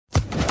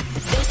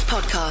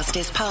podcast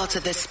is part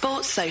of the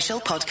Sports Social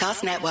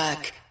Podcast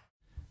Network.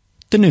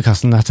 The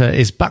Newcastle Natter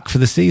is back for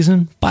the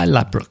season by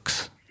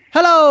Ladbrokes.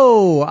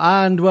 Hello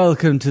and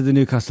welcome to the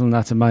Newcastle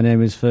Natter. My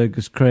name is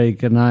Fergus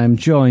Craig and I am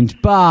joined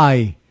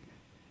by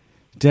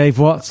Dave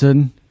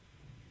Watson.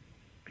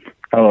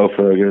 Hello,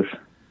 Fergus.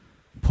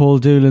 Paul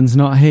Doolan's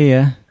not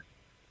here.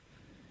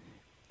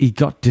 He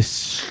got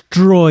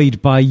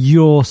destroyed by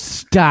your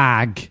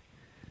stag.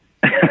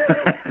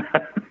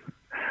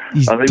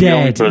 He's I think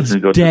dead. the only person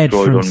who got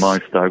destroyed on my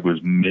stag was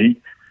me.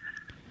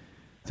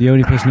 The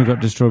only person who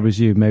got destroyed was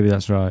you. Maybe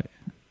that's right.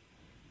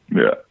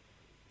 Yeah.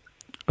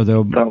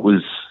 Although It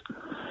was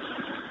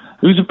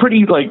a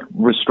pretty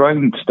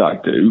restrained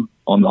stag do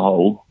on the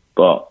whole,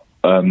 but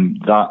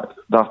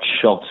that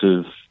shot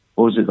of,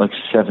 what was it,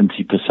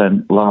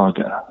 70%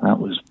 lager, that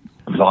was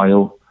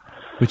vile.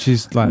 which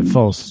is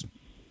false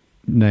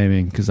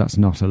naming because that's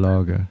not a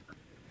lager.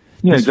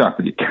 Yeah,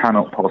 exactly. It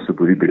cannot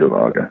possibly be a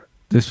lager.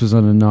 This was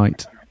on a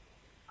night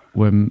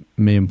when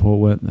me and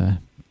Paul weren't there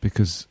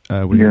because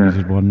we only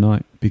did one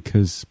night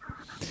because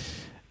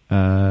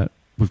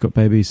we've got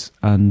babies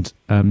and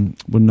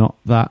we're not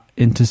that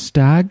into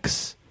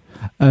stags.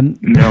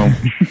 No.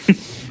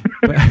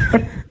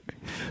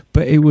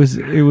 but it was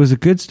a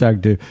good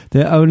stag do.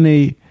 They're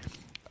only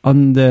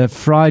on the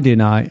Friday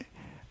night.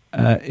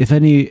 If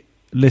any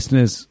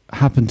listeners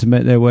happen to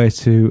make their way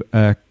to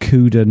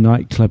Cuda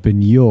nightclub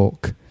in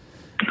York,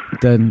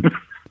 then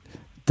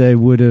they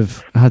would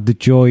have had the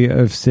joy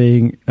of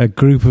seeing a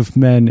group of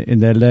men in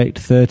their late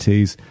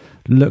 30s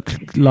look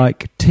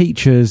like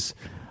teachers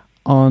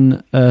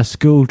on a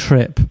school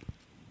trip.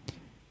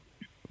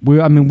 We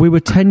were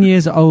 10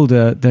 years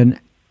older than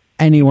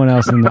anyone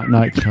else in that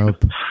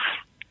nightclub.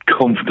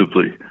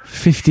 Comfortably.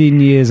 15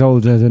 years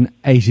older than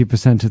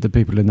 80% of the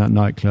people in that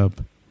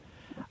nightclub.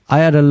 I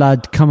had a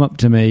lad come up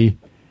to me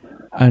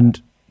and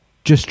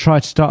just try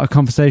to start a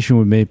conversation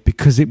with me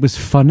because it was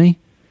funny.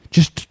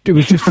 It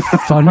was just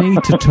funny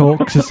to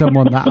talk to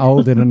someone that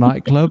old in a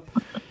nightclub.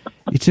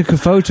 He took a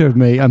photo of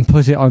me and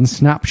put it on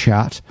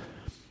Snapchat,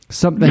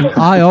 something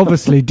I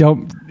obviously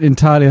don't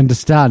entirely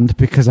understand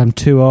because I'm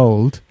too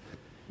old.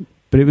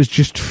 But it was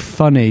just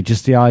funny,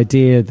 just the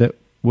idea that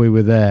we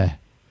were there.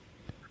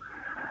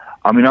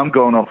 I mean, I'm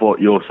going off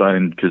what you're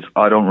saying because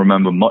I don't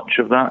remember much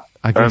of that.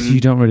 I guess you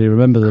don't really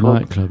remember the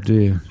nightclub, do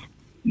you?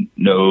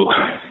 No.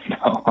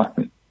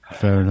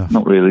 Fair enough.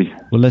 Not really.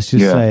 Well, let's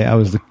just say I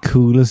was the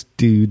coolest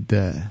dude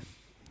there.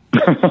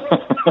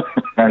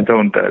 I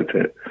don't doubt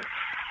it.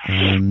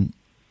 And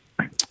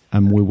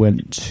we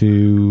went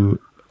to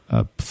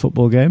a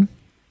football game.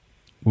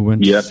 We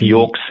went to see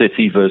York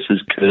City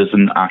versus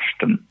Curzon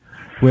Ashton.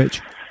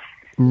 Which,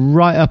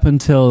 right up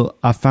until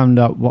I found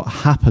out what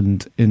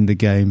happened in the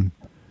game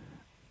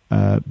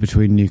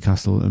between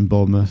Newcastle and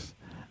Bournemouth,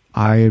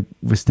 I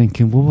was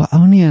thinking, well, we're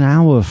only an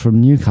hour from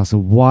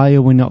Newcastle. Why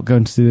are we not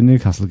going to see the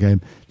Newcastle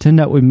game? Turned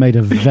out we made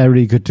a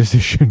very good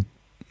decision.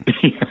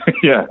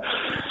 Yeah.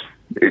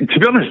 To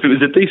be honest, it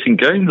was a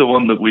decent game, the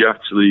one that we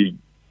actually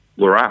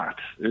were at.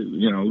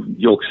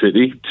 York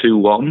City,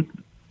 2-1.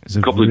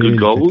 A couple of good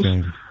goals.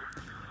 Game.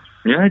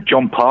 Yeah,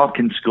 John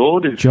Parkin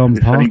scored. If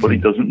anybody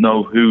doesn't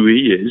know who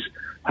he is,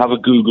 have a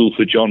Google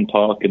for John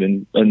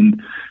Parkin,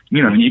 and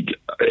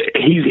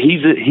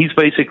he's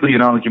basically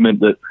an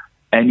argument that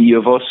any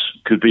of us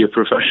could be a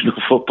professional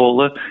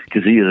footballer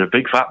because he is a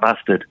big fat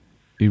bastard.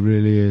 He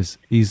really is.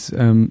 He's,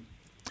 I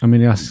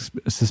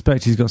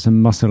suspect he's got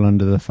some muscle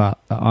under the fat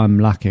that I'm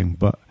lacking,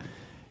 but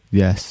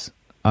yes,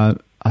 I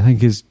think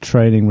his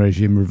training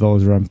regime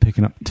revolves around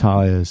picking up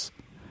tyres.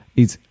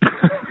 He's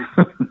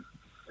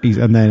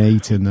and then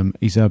eating them.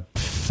 He's a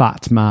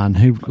fat man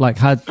who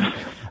had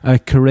a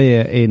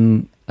career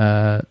in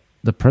the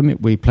Premier.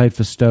 We played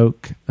for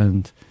Stoke,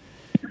 and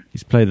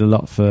he's played a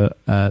lot for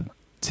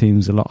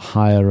teams a lot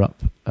higher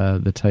up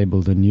the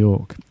table than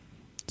York.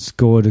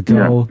 Scored a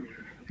goal. Yeah.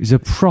 It was a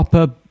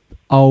proper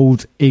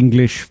old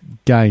English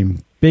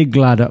game. Big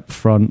lad up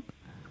front.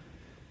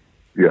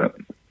 Yeah.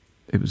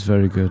 It was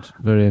very good.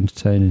 Very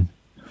entertaining.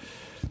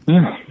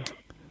 Yeah.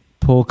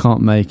 Paul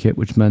can't make it,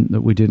 which meant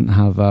that we didn't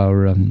have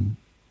our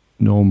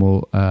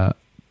normal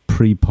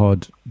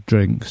pre-pod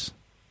drinks.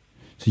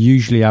 So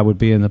usually I would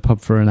be in the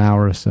pub for an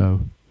hour or so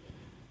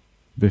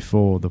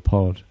before the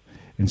pod.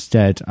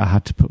 Instead, I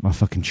had to put my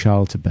fucking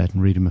child to bed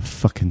and read him a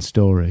fucking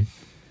story.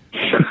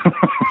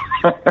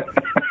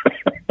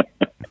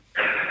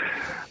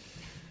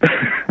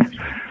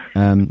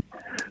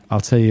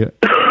 I'll tell you.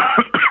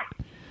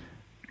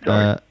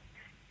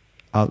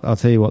 I'll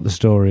tell you what the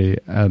story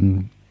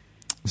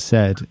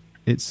said.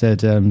 It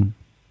said,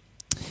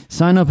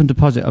 sign up and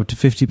deposit up to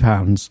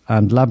 £50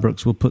 and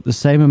Ladbrokes will put the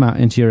same amount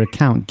into your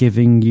account,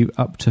 giving you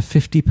up to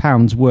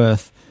 £50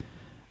 worth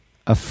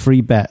of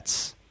free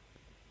bets.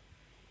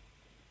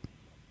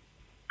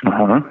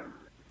 Uh-huh.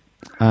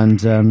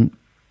 And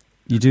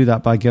you do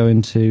that by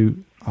going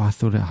to... Oh, I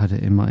thought it had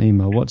it in my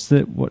email.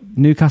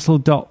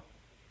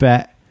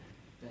 Newcastle.bet.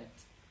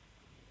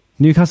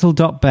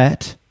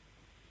 Newcastle.bet.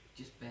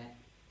 Just bet.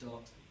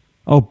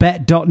 Oh,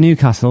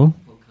 bet.newcastle.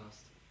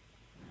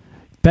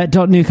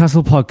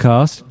 Bet.Newcastle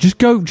podcast.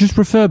 Just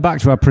refer back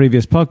to our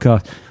previous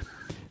podcast.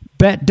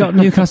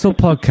 Bet.Newcastle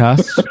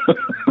podcast.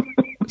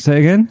 Say it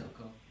again.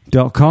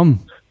 .com.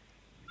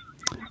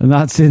 And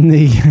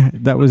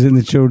that was in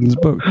the children's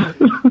book.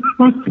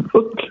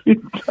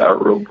 Fucking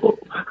terrible.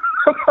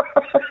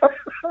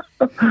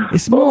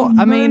 It's more.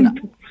 I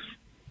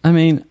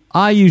mean,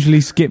 I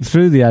usually skip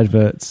through the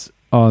adverts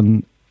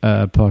on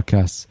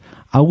podcasts.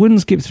 I wouldn't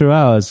skip through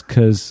ours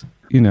because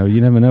you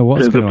never know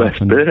what's going to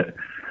happen. Bit.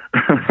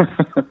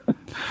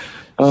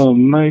 Oh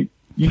mate,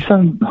 you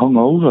sound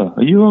hungover.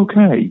 Are you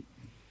okay?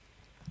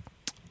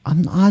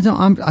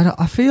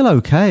 I feel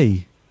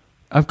okay.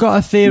 I've got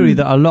a theory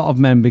that a lot of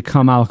men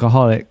become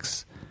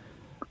alcoholics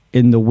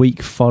in the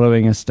week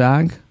following a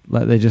stag.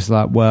 Like they're just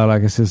like, well, I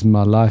guess this is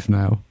my life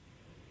now.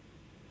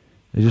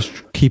 They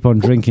just keep on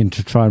drinking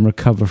to try and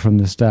recover from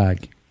the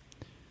stag.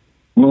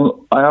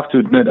 Well, I have to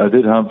admit, I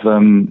did have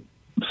some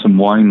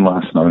wine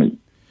last night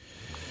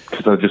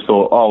because I just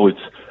thought, oh, it's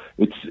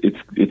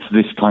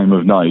this time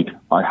of night.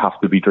 I have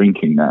to be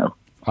drinking now.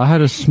 I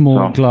had a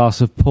small glass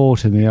of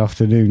port in the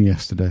afternoon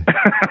yesterday.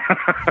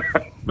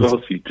 Of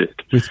course you did.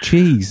 With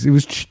cheese.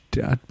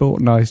 I bought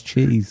nice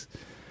cheese.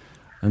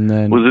 And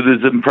then was it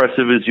as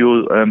impressive as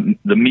your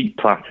the meat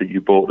platter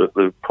you bought at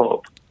the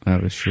pub?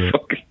 That was shit.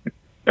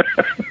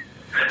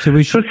 So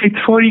we should say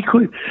 20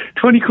 quid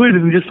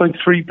and just like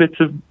 3 bits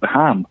of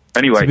ham.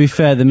 Anyway, to be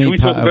fair, the meat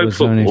platter was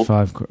only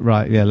 5 quid.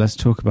 Right, yeah, let's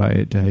talk about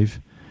it, Dave.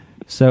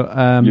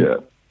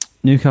 So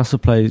Newcastle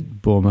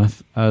played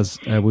Bournemouth, as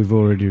we've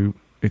already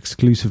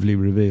exclusively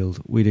revealed.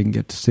 We didn't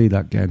get to see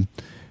that game,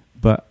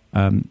 but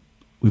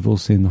we've all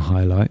seen the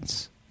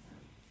highlights,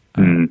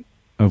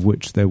 of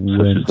which there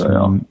weren't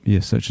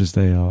such as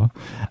they are.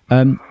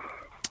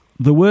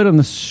 The word on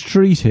the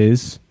street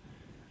is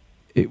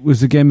it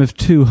was a game of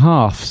two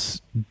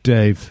halves,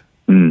 Dave.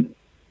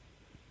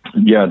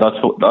 Yeah,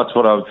 that's what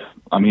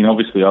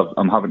obviously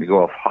I'm having to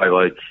go off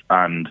highlights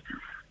and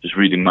just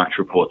reading match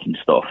reports and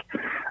stuff.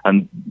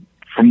 And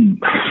from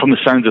the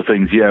sounds of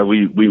things, yeah,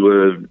 we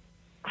were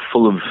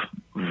full of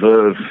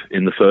verve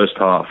in the first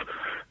half,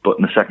 but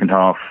in the second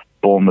half,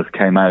 Bournemouth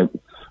came out,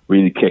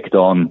 really kicked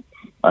on,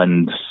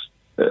 and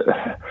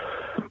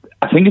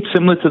I think it's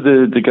similar to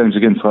the games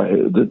against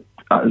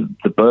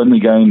the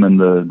Burnley game and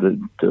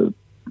the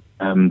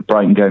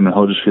Brighton game and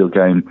Huddersfield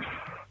game.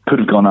 Could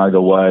have gone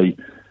either way,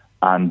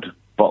 and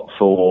but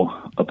for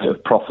a bit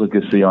of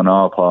profligacy on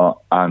our part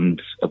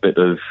and a bit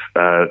of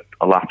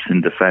a lapse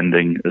in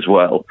defending as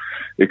well,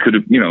 it could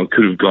have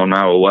gone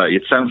our way.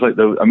 It sounds like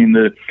there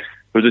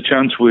was a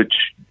chance which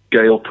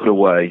Gale put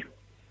away,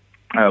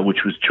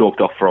 which was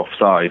chalked off for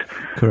offside.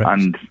 Correct.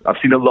 And I've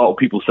seen a lot of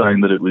people saying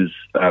that it was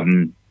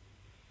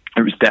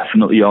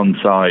definitely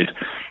onside,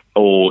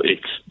 or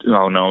it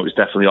was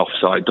definitely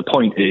offside. The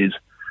point is,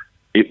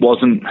 it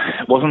wasn't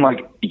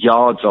like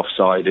yards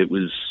offside. It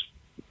was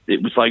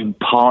like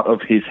part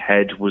of his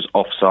head was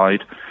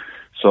offside.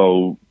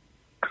 So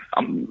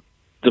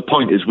the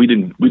point is, we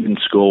didn't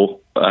score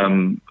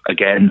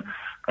again,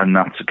 and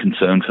that's a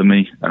concern for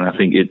me. And I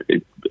think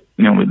it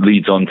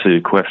leads on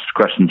to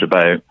questions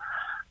about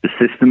the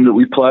system that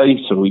we play.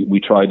 So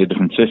we tried a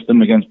different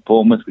system against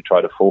Bournemouth. We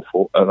tried a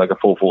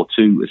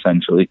 4-4-2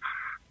 essentially,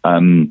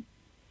 and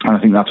I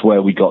think that's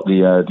where we got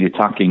the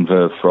attacking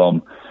verve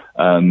from.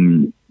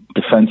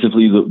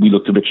 Defensively, we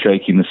looked a bit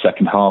shaky in the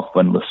second half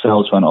when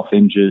Lascelles went off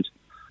injured.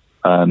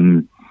 I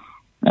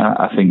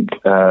think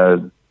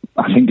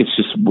it's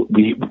just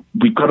we've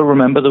got to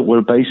remember that we're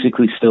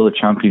basically still a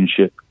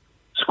championship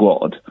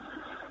squad,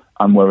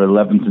 and we're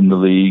 11th in the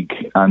league.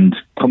 And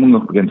coming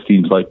up against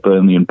teams like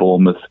Burnley and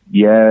Bournemouth,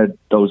 yeah,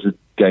 those are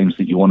games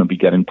that you want to be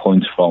getting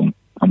points from,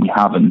 and we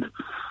haven't.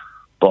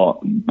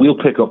 But we'll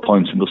pick up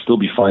points, and we'll still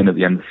be fine at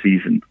the end of the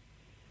season.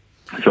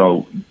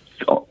 So.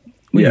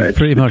 Yeah, you've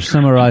pretty much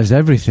summarised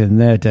everything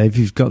there, Dave.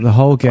 You've got the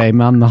whole game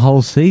and the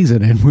whole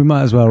season, and we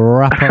might as well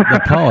wrap up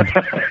the pod.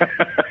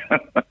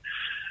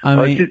 I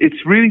mean,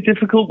 it's really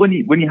difficult when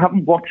you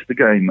haven't watched the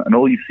game and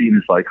all you've seen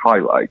is like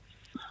highlights.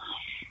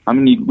 I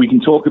mean, we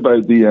can talk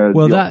about the. I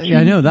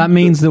know that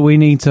means that we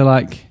need to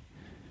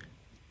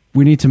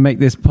make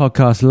this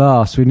podcast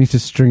last. We need to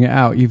string it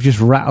out. You've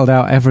just rattled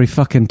out every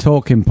fucking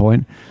talking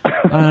point.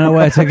 I don't know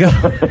where to go.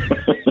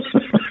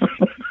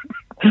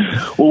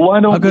 Well, why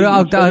not?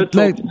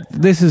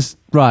 This is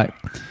right.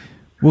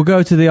 We'll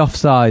go to the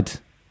offside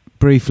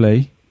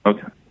briefly.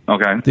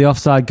 Okay. The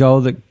offside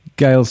goal that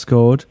Gale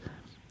scored.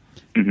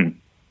 Mm-hmm.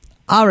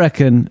 I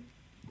reckon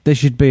there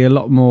should be a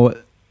lot more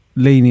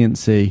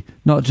leniency,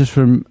 not just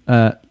from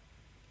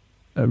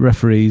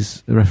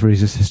referees, the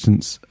referees'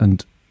 assistants,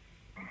 and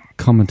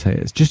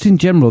commentators. Just in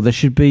general, there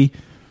should be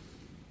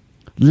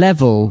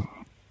level.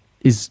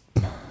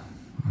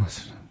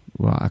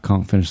 Well, I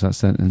can't finish that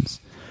sentence.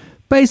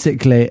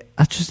 Basically,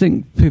 I just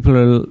think people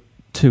are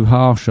too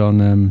harsh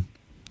on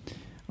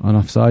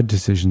offside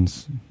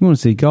decisions. You want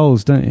to see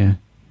goals, don't you?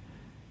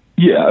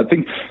 Yeah, I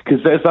think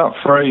because there's that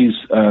phrase,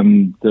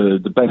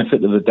 the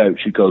benefit of the doubt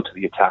should go to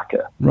the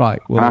attacker.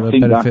 Right. Well, the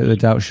benefit of the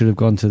doubt should have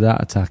gone to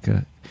that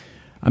attacker.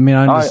 I mean,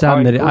 I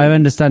understand I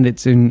understand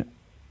it's in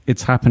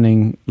it's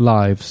happening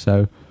live,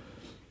 so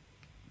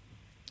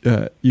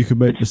you can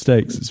make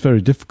mistakes. It's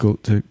very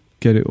difficult to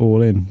get it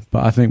all in,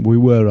 but I think we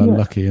were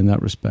unlucky in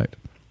that respect.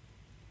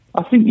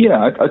 I think,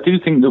 I do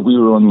think that we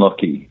were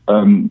unlucky,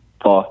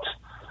 but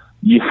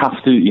you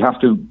have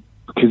to,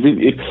 because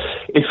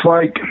if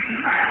like,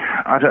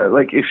 I don't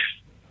like if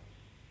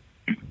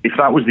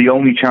that was the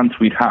only chance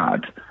we'd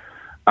had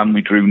and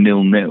we drew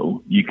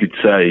 0-0, you could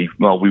say,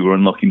 well, we were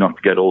unlucky not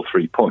to get all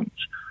 3 points.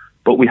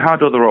 But we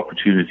had other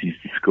opportunities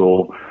to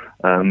score.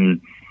 I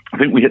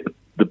think we hit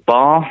the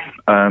bar,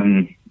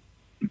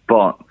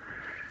 but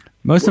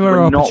most of our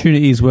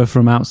opportunities were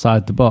from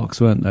outside the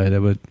box, weren't they?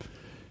 There were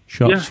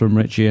shots from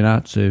Richie and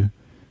Atsu,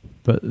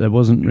 but there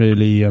wasn't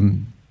really...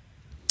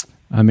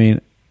 I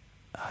mean,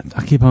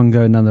 I keep on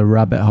going down the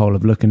rabbit hole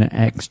of looking at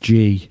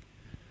XG,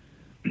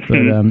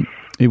 but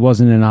it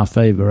wasn't in our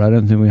favour. I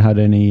don't think we had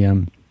any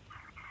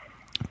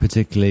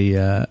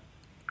particularly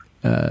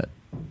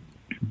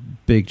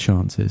big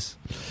chances.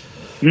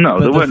 No,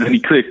 there weren't any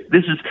clear.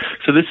 This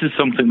is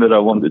something that I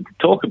wanted to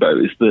talk about.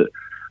 Is that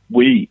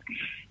we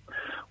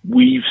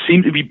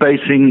seem to be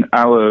basing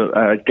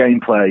our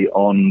gameplay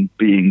on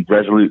being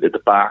resolute at the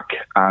back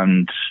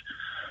and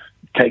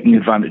taking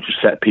advantage of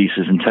set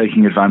pieces and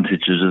taking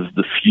advantages of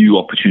the few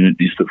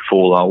opportunities that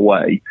fall our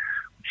way.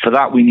 For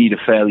that, we need a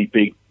fairly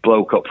big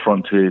bloke up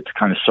front to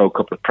kind of soak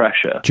up the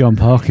pressure. John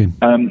Parkin.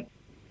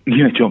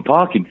 John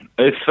Parkin.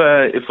 If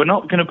we're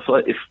not going to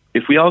play,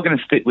 if we are going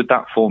to stick with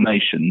that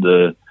formation,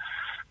 the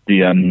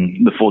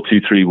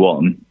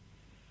 4-2-3-1,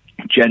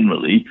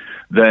 generally,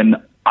 then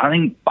I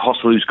think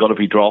Joslu's got to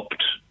be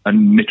dropped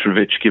and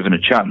Mitrovic given a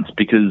chance,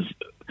 because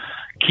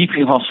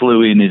keeping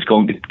Joslu in is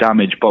going to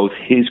damage both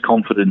his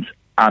confidence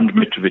and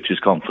Mitrovic's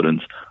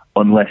confidence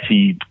unless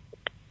he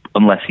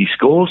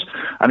scores,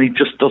 and he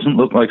just doesn't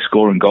look like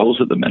scoring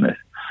goals at the minute.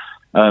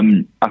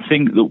 I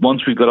think that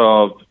once we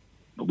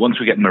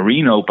get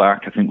Marino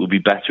back, I think we'll be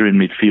better in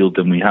midfield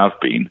than we have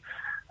been.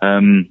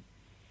 I'm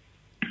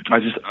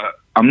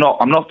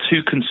not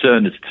too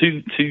concerned. It's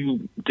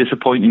two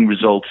disappointing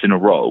results in a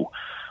row,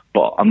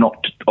 but I'm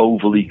not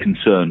overly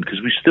concerned because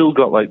we've still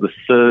got like the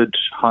third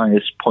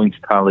highest points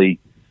tally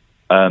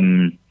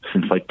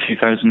since like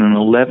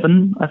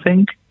 2011, I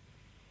think.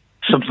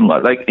 Something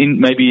like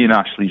maybe in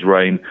Ashley's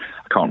reign,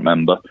 I can't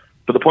remember.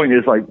 But the point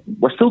is, like,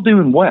 we're still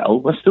doing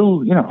well. We're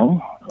still,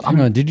 Hang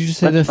on, did you just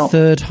say the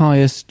third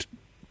highest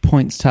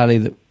points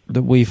tally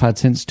that we've had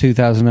since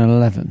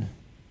 2011?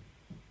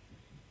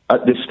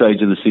 At this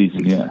stage of the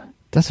season, yeah.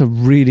 That's a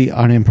really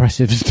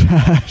unimpressive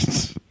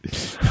stat.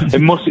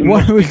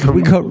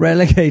 We got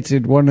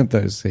relegated one of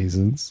those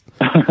seasons.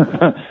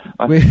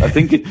 I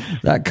think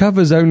that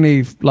covers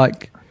only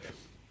like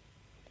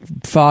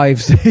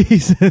 5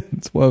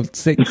 seasons. Well,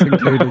 6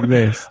 including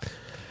this.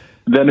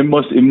 Then it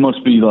must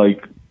be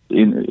like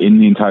in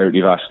the entirety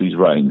of Ashley's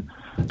reign.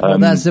 Well,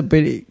 that's a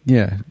bit.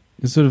 Yeah,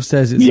 it sort of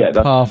says it's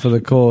par for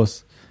the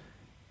course.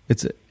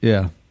 It's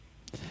I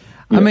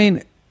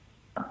mean,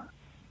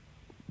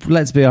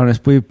 let's be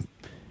honest.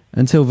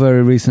 Until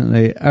very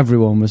recently,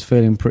 everyone was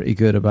feeling pretty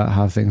good about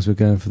how things were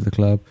going for the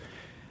club.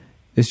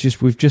 It's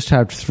just we've just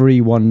had 3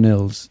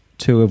 1-0s,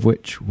 2 of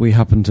which we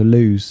happen to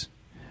lose,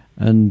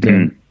 and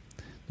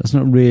that's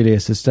not really a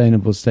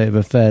sustainable state of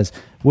affairs.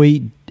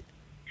 We,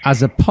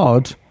 as a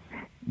pod,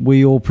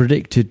 we all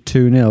predicted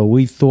 2-0.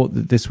 We thought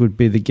that this would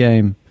be the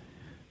game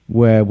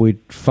where we'd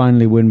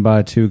finally win by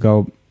a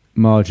 2-goal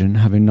margin,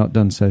 having not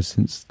done so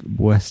since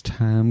the West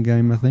Ham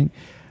game, I think,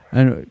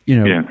 and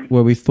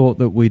where we thought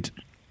that we'd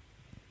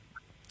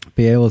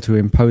be able to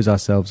impose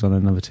ourselves on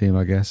another team,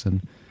 I guess,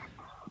 and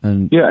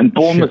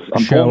Bournemouth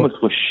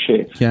was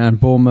shit. Yeah, and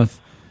Bournemouth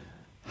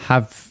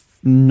have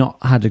not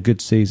had a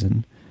good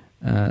season.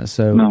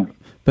 No.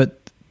 But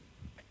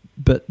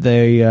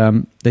they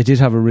did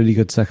have a really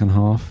good second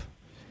half,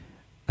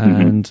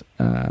 and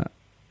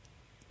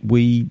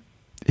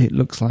it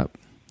looks like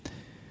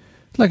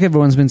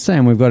everyone's been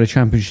saying, we've got a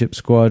championship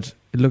squad.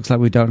 It looks like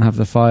we don't have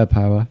the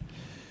firepower.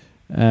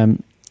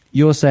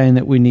 You're saying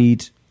that we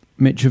need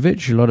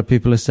Mitrovic. A lot of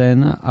people are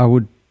saying that. I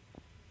would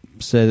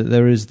say that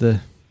there is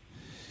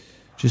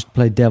just to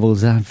play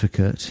devil's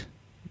advocate,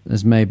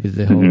 as maybe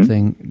the whole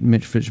thing.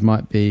 Mitrovic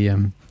might be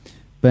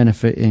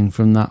benefiting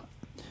from that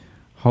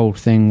whole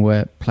thing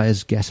where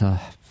players get a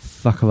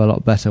fuck of a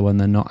lot better when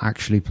they're not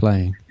actually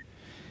playing,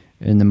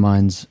 in the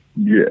minds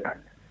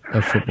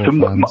of football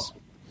fans.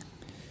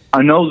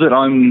 I know that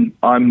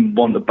I'm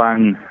one to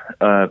bang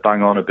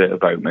on a bit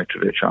about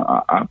Mitrovic.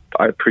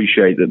 I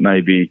appreciate that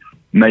maybe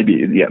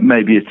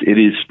it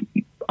is.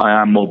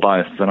 I am more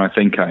biased than I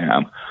think I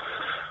am,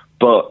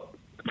 but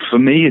for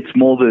me, it's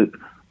more that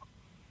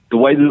the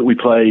way that we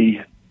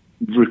play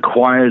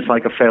requires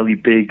like a fairly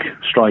big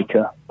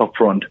striker up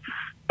front,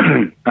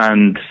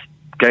 and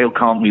Gale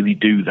can't really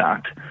do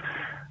that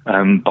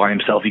by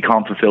himself. He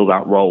can't fulfill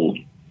that role.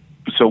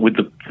 So with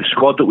the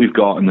squad that we've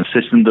got and the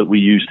system that we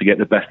use to get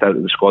the best out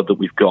of the squad that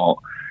we've got,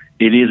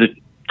 it is a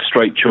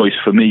straight choice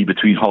for me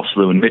between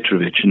Joslu and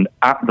Mitrovic. And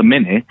at the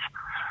minute,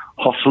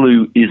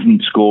 Joslu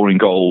isn't scoring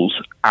goals,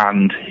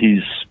 and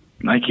his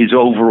like his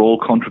overall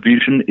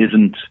contribution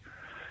isn't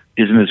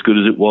as good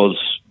as it was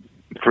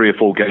 3 or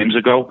 4 games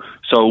ago.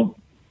 So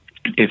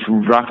if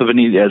Rafa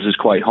Benitez is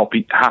quite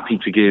happy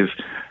to give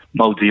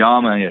Mo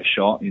Diame a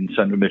shot in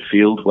centre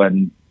midfield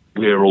when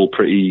we're all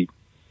pretty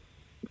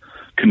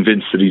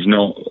convinced that he's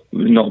not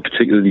a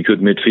particularly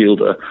good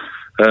midfielder,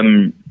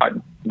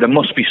 there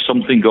must be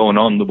something going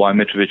on that why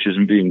Mitrovic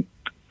isn't being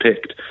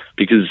picked.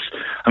 Because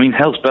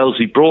hell's bells,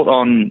 he brought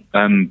on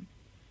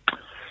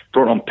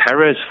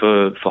Perez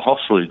for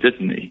Hosler,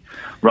 didn't he?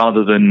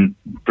 Rather than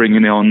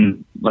bringing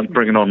on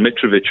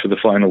Mitrovic for the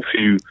final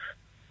few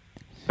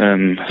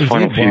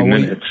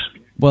minutes.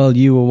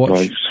 You were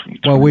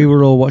while we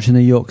were all watching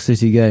the York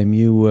City game,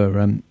 you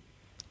were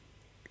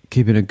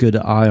keeping a good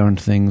eye on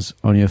things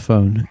on your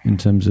phone in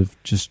terms of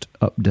just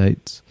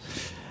updates,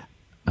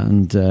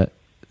 and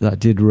that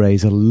did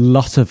raise a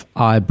lot of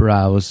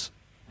eyebrows,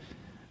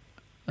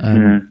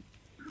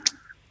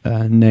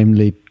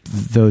 namely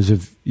those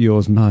of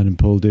yours, mine, and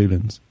Paul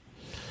Doolan's.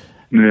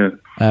 Yeah,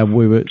 I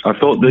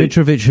thought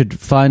Mitrovic had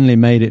finally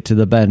made it to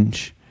the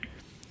bench.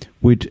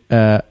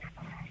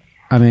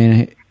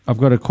 I've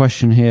got a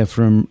question here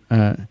from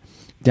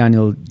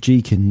Daniel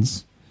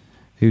Jeekins,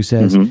 who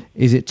says,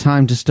 is it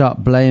time to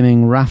start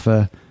blaming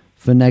Rafa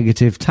for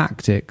negative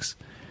tactics?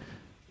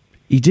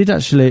 He did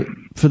actually,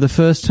 for the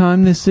first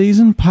time this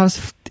season,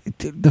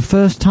 the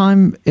first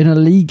time in a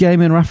league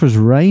game in Rafa's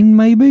reign,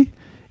 maybe?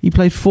 He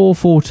played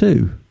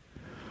 4-4-2.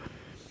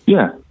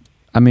 Yeah.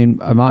 I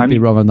might be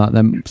wrong on that.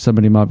 Then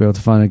somebody might be able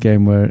to find a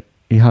game where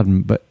he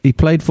hadn't, but he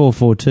played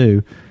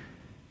 4-4-2.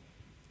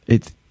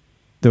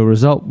 The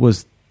result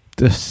was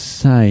the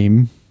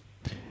same.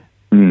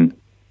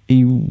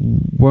 He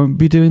won't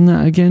be doing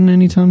that again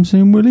anytime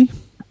soon, will he?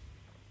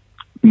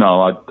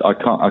 No, I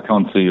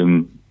can't see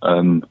him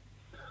going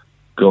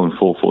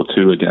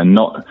 4-4-2 again.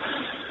 Not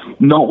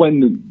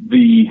when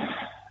we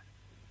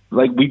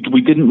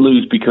didn't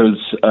lose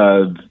because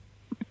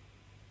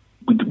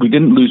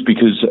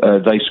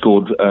they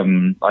scored 2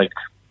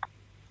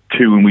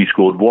 and we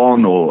scored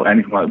 1 or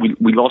anything like that.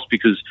 We lost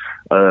because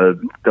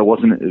there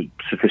wasn't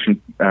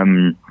sufficient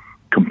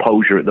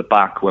composure at the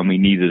back when we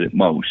needed it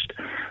most.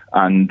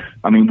 And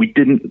we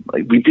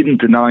didn't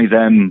deny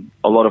them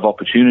a lot of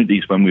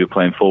opportunities when we were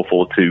playing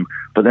 4-4-2,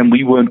 but then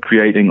we weren't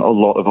creating a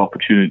lot of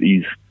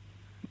opportunities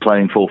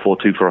playing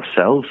 4-4-2 for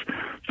ourselves.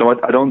 So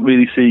I don't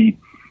see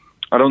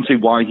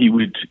why he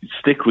would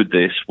stick with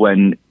this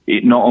when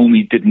it not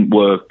only didn't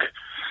work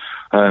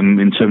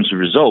in terms of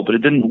result, but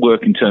it didn't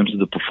work in terms of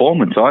the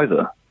performance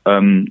either.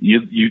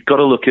 You've got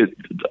to look at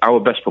our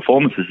best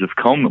performances have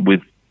come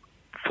with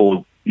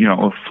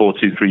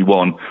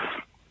 4-2-3-1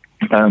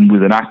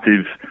 with an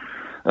active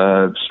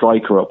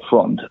striker up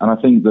front, and I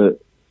think that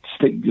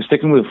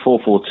sticking with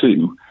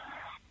 4-4-2,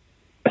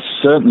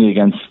 certainly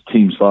against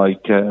teams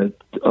like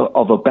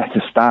of a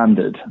better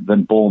standard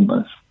than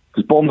Bournemouth,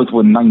 because Bournemouth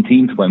were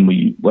 19th when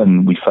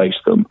we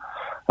faced them.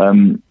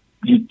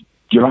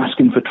 You're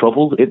asking for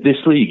trouble in this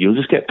league. You'll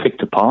just get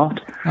picked apart.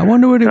 I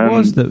wonder what it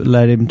was that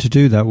led him to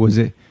do that. Was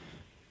it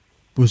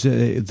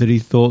that he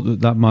thought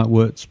that might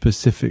work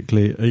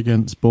specifically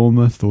against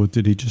Bournemouth, or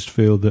did he just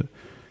feel that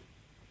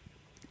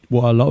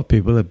what a lot of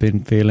people have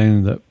been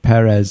feeling, that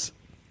Perez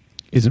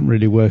isn't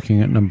really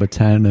working at number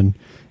 10, and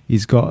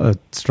he's got a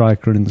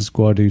striker in the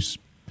squad who's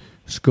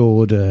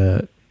scored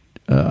a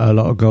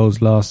lot of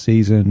goals last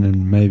season,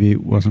 and maybe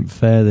it wasn't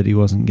fair that he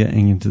wasn't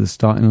getting into the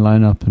starting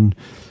lineup, and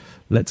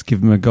let's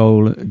give him a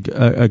go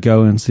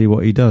and see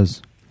what he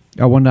does.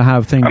 I wonder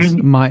how things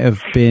might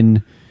have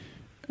been,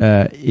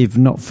 if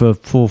not for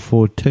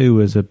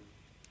 4-4-2 as a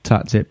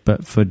tactic,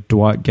 but for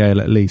Dwight Gale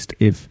at least,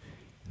 if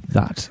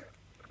that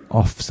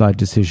offside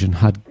decision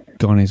had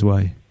gone his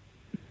way.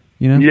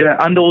 Yeah,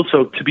 and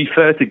also, to be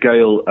fair to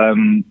Gale,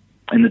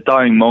 in the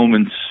dying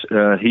moments,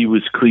 he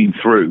was clean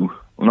through.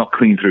 Well, not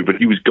clean through, but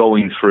he was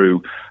going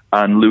through,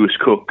 and Lewis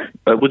Cook,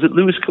 was it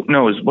Lewis Cook?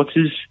 No, what's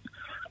his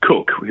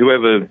Cook?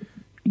 Whoever...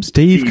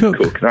 Steve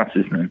Cook, that's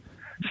his name.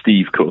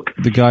 Steve Cook,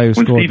 the guy who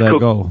scored their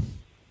goal.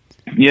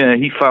 Yeah,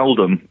 he fouled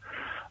him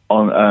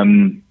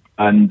on,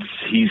 and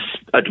he's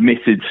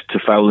admitted to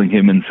fouling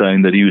him and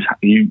saying that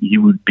he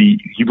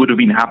would have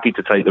been happy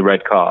to take the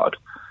red card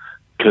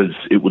because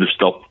it would have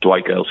stopped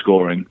Dwight Gale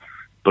scoring,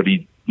 but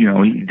he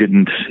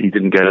didn't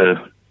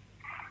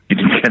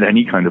get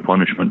any kind of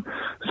punishment.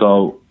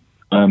 So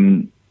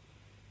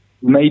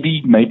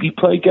maybe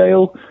play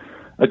Gale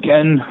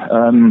again.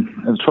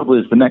 The trouble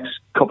is, the next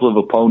couple of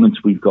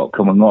opponents we've got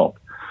coming up,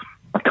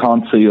 I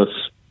can't see us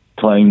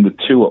playing with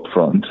 2 up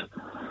front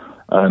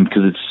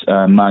because it's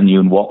Man U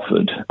and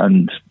Watford,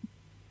 and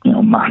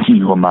Man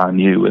U or Man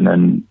U, and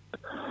then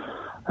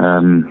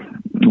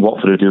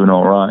Watford are doing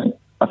all right.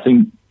 I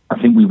think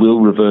we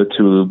will revert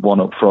to 1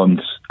 up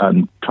front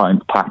and try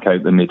and pack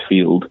out the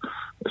midfield,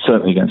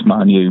 certainly against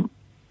Man U.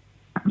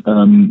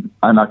 And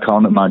I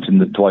can't imagine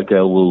that Dwight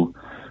Gale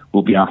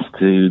will be asked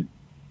to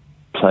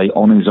play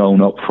on his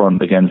own up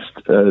front against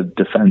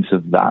defence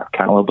of that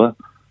calibre.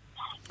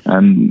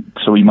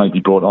 So he might be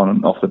brought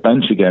on off the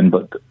bench again,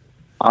 but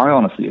I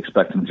honestly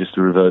expect them just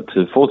to revert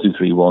to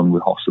 4-2-3-1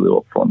 with Hostelou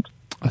up front.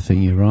 I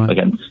think you're right.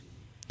 And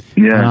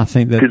I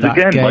think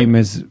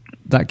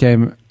that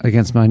game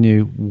against Man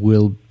U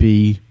will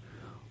be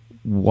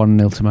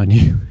 1-0 to Man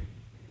U.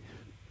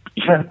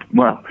 Yeah,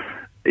 well,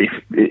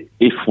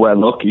 if we're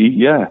lucky,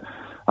 yeah.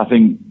 I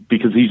think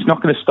because he's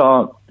not going to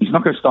start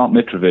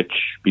Mitrovic,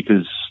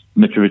 because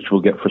Mitrovic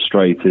will get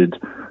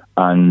frustrated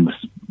and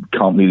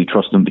can't really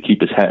trust him to keep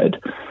his head,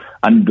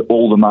 and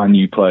all the Man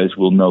U players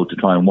will know to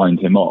try and wind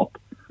him up.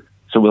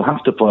 So we'll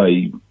have to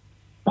play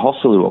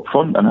Hostelou up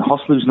front, and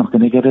Hostelou's not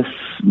going to get a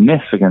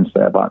sniff against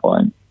their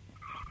backline.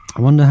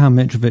 I wonder how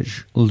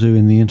Mitrovic will do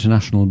in the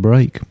international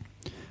break,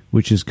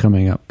 which is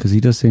coming up, because he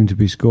does seem to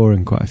be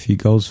scoring quite a few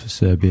goals for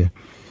Serbia.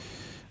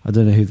 I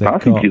don't know who they've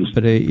got,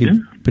 but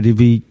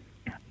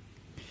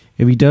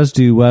if he does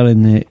do well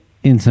in the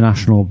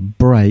international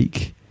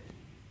break,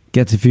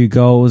 gets a few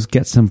goals,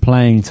 gets some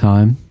playing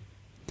time,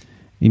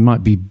 he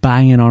might be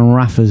banging on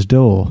Rafa's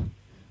door,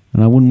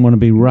 and I wouldn't want to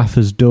be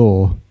Rafa's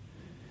door.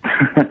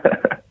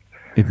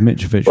 If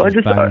Mitrovic was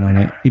banging on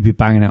it, he'd be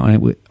banging on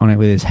it with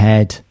his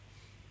head.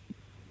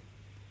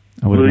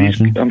 I would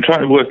imagine. I'm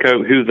trying to work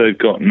out who they've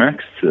got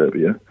next,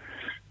 Serbia.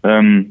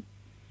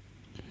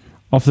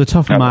 Off the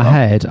top of my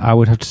head, I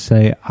would have to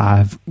say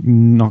I've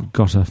not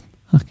got a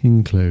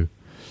fucking clue.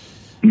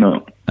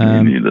 No,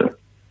 me neither.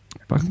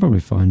 But I can probably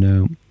find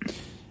out.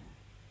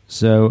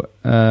 So,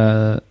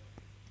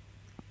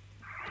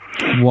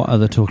 what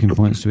other talking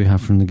points do we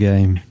have from the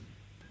game?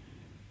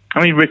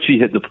 I mean, Richie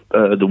hit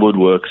the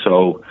woodwork,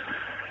 so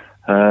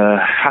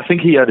I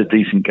think he had a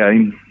decent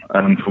game.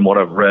 From what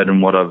I've read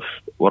and what I've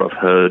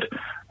heard,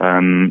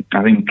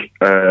 I think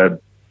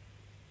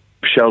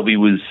Shelby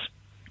was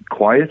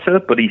quieter,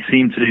 but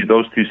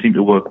those two seemed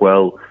to work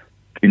well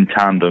in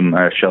tandem.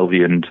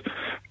 Shelby and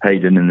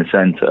Hayden in the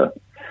centre.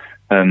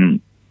 I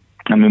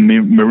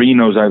mean,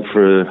 Marino's out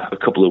for a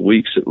couple of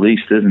weeks at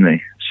least, isn't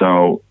he?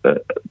 So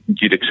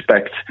you'd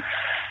expect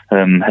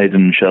Hayden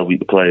and Shelby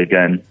to play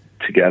again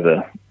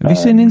together. Have you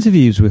seen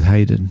interviews with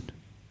Hayden?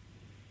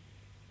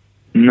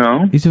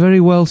 No. He's a very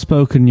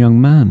well-spoken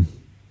young man.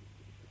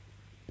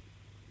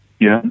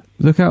 Yeah.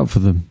 Look out for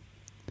them.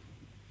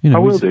 I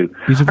will do.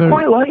 I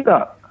quite like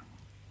that.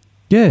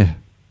 Yeah.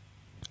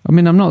 I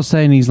mean, I'm not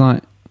saying he's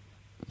like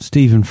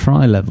Stephen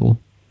Fry level,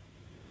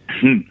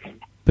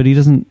 but he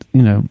doesn't,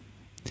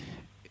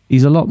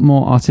 he's a lot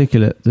more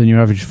articulate than your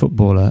average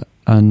footballer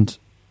and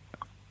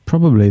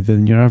probably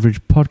than your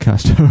average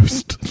podcast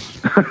host.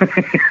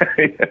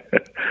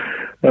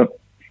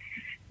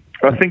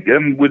 I think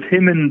with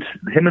him and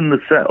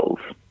Lascelles,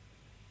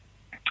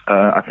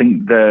 I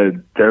think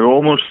they're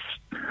almost.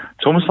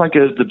 It's almost like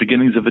the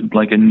beginnings of a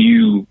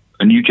new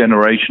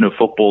generation of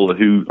footballer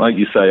who, like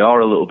you say, are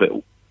a little bit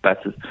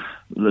better,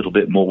 a little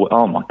bit more.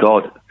 Oh my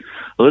God,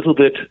 a little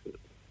bit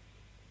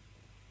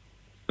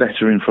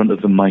better in front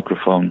of the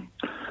microphone.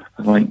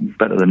 Like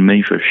better than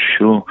me for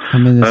sure. I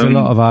mean, there's a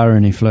lot of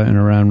irony floating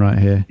around right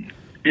here.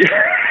 Yeah.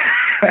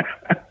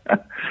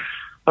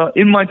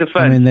 In my defence,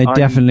 I mean, they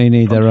definitely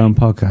need their own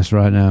podcast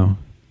right now.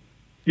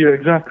 Yeah,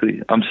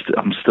 exactly. I'm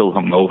still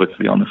hungover, to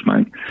be honest,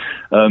 mate.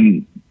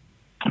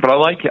 But I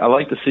like it. I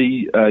like to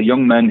see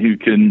young men who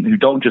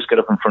don't just get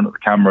up in front of the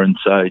camera and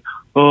say,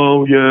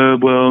 "Oh yeah,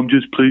 well, I'm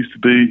just pleased to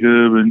be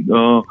here," and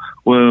 "Oh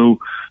well,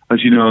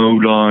 as you know,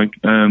 like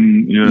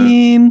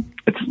yeah."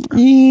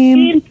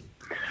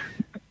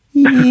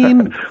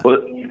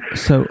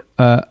 So,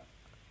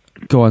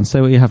 go on,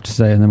 say what you have to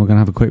say, and then we're going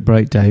to have a quick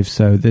break, Dave.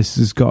 So this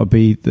has got to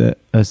be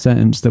a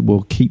sentence that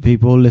will keep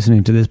people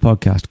listening to this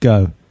podcast.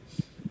 Go.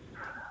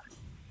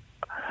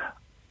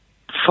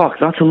 Fuck,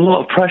 that's a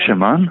lot of pressure,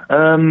 man.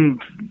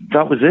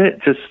 That was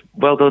it. Just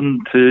well done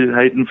to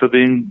Hayden for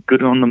being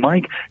good on the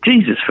mic.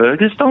 Jesus,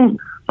 Fergus, don't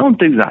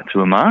do that to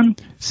a man.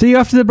 See you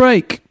after the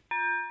break.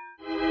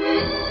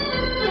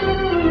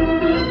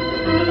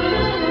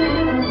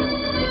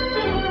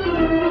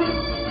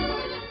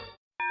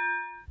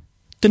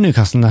 The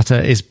Newcastle Natter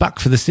is back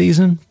for the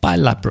season by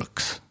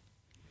Ladbrokes.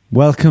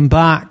 Welcome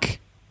back,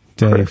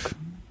 Dave.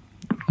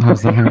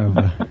 How's the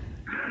hangover?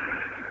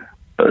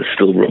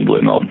 Still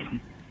rumbling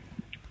on.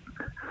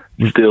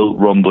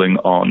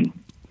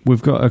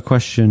 We've got a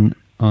question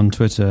on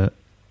Twitter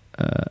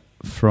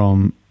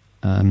from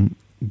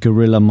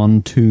Gorilla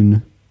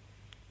Montoon.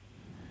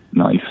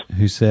 Nice.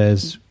 Who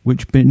says,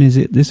 which bin is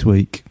it this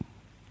week?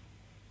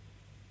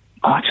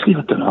 Actually,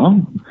 I don't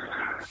know.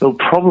 It'll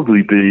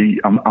probably be,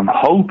 I'm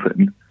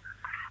hoping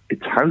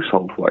it's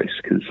household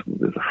waste, because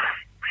there's a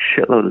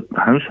shitload of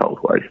household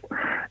waste.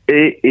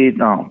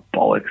 Oh,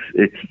 bollocks.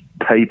 It's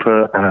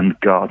paper and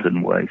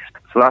garden waste.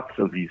 So that's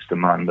of use to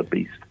man the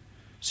beast.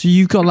 So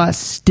you've got that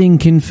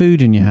stinking food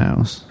in your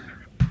house?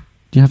 Do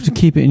you have to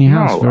keep it in your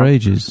house for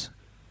ages?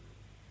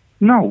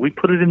 No, we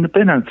put it in the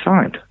bin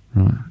outside.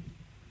 Right.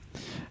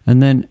 And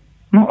then...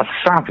 Not a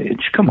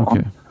savage, come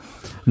on.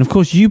 And of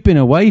course, you've been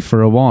away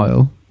for a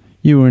while.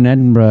 You were in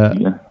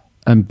Edinburgh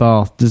and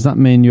Bath. Does that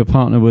mean your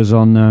partner was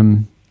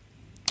on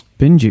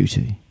bin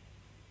duty?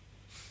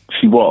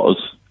 She was.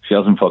 She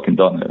hasn't fucking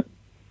done it.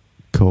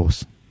 Of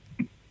course.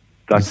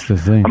 That's the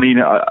thing. I mean,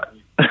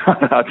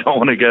 I don't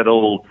want to get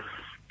all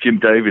Jim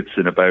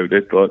Davidson about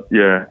it, but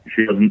yeah,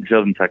 she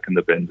hasn't taken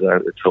the bins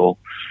out at all.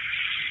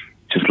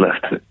 Just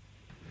left it.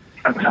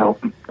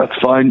 That's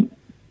fine.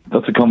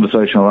 That's a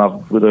conversation I'll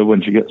have with her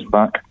when she gets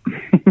back.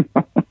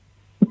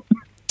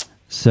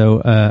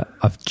 So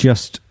I've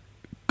just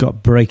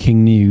got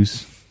breaking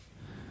news.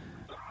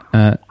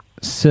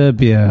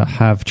 Serbia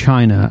have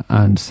China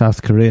and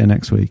South Korea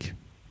next week,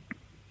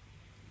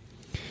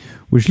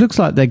 which looks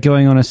like they're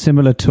going on a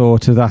similar tour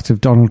to that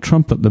of Donald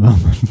Trump at the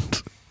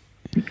moment.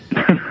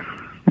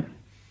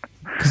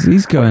 Because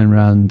he's going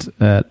around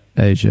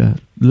Asia.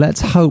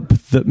 Let's hope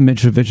that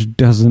Mitrovic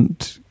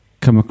doesn't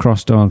come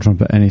across Donald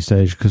Trump at any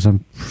stage, because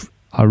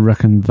I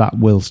reckon that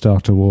will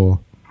start a war.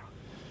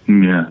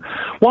 Yeah.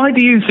 Why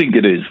do you think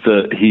it is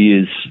that he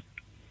is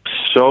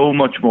so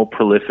much more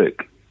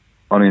prolific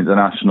on the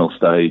international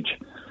stage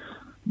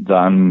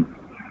than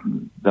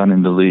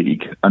in the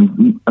league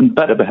and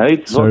better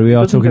behaved? Sorry, we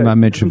are talking about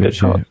Mitrovic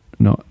here,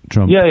 not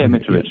Trump. Yeah,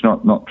 Mitrovic,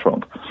 not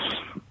Trump.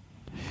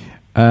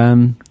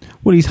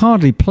 Well, he's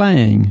hardly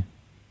playing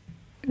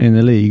in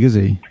the league, is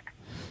he?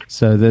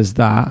 So there's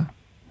that.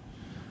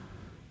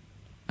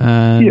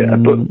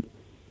 And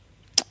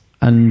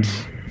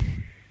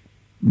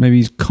maybe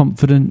he's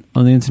confident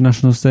on the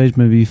international stage.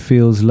 Maybe he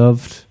feels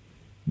loved.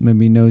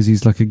 Maybe he knows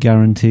he's like a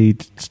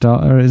guaranteed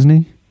starter, isn't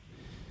he?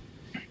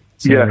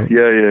 So, yeah.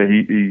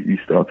 He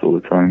starts all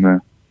the time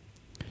there.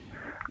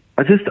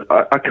 I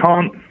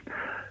can't.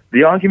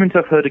 The arguments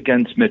I've heard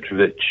against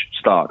Mitrovic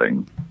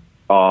starting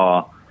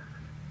are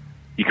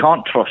you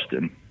can't trust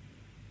him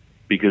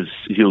because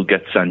he'll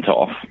get sent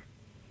off,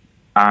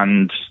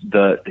 and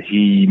that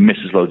he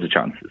misses loads of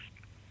chances.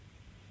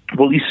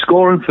 Well, he's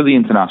scoring for his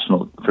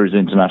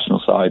international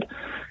side.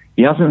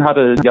 He hasn't had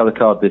a yellow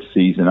card this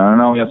season. I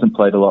know he hasn't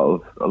played a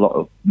lot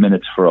of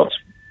minutes for us,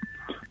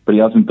 but he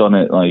hasn't done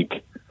it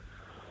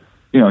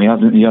he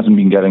hasn't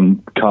been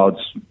getting cards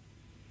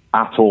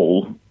at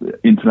all,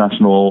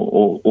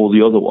 international or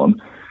the other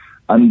one.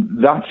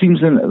 And that seems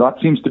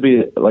to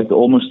be like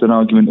almost an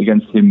argument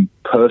against him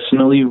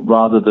personally,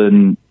 rather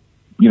than,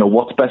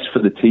 what's best for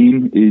the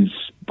team is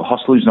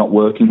Hossley's not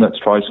working, let's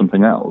try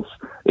something else.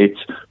 It's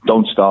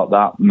don't start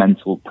that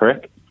mental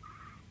prick.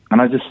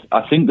 And I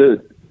think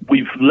that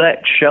we've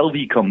let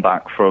Shelby come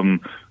back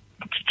from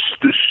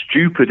the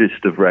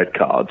stupidest of red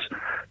cards,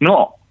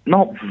 not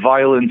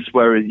violence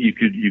where you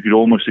could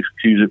almost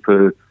excuse it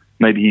for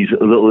maybe he's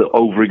a little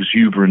over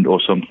exuberant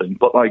or something,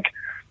 but like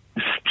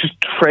just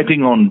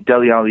treading on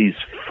Dele Alli's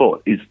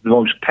foot is the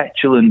most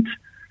petulant,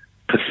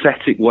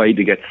 pathetic way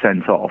to get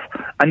sent off.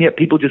 And yet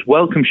people just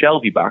welcome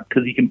Shelby back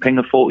because he can ping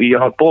a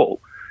 40-yard ball.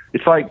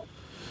 It's like...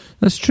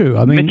 That's true.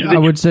 I mean, I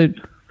would say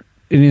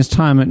in his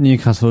time at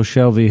Newcastle,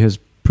 Shelby has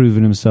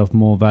proven himself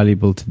more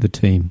valuable to the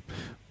team.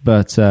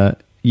 But,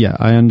 yeah,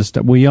 I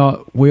understand. We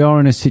are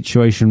in a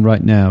situation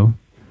right now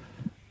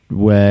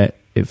where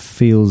it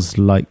feels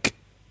like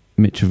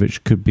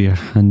Mitrovic could be a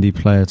handy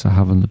player to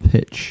have on the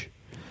pitch.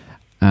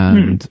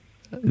 And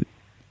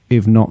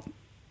if not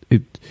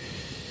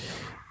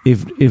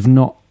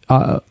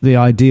the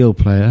ideal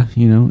player,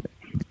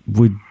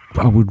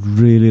 I would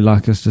really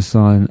like us to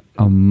sign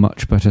a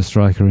much better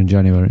striker in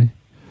January.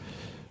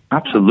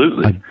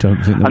 Absolutely. I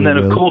don't think that and then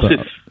will, of course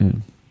but,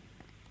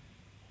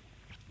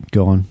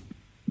 Go on.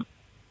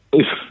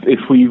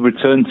 If we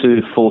return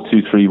to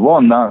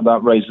 4-2-3-1,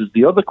 that raises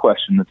the other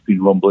question that's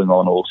been rumbling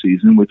on all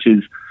season, which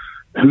is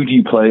who do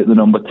you play at the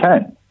number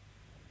 10?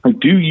 Like,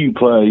 do you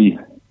play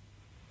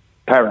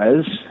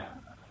Perez,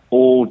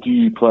 or do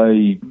you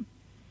play,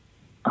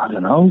 I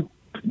don't know,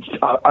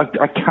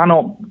 I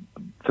cannot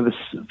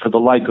for the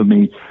life of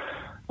me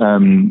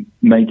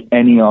make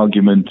any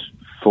argument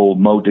for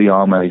Mo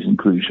Diarme's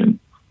inclusion.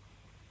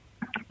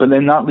 But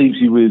then that leaves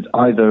you with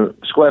either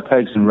square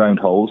pegs and round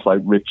holes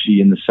like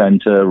Richie in the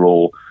centre,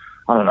 or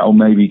I don't know,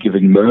 maybe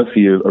giving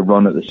Murphy a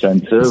run at the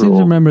centre. I seem to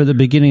remember at the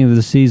beginning of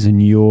the season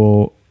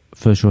your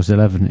first choice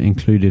 11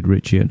 included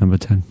Richie at number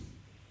 10.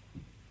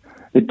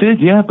 It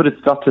did, yeah, but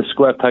that's a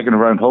square peg and a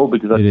round hole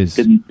because I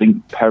didn't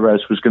think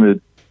Perez was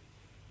going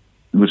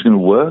to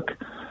work.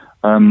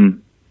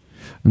 And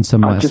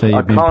some might say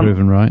you've been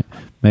proven right.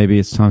 Maybe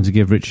it's time to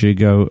give Richie a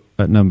go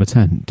at number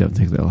 10. Don't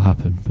think that'll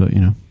happen, but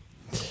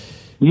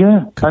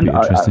yeah, could be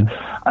interesting.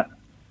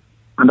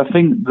 And I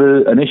think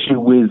an issue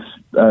with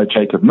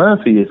Jacob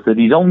Murphy is that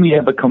he's only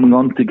ever coming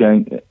onto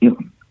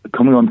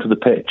the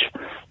pitch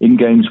in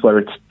games where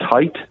it's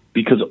tight,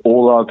 because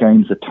all our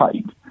games are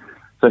tight.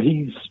 So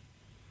he's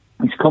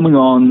coming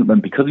on,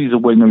 and because he's a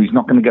winger, he's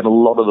not going to get a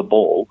lot of the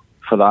ball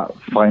for that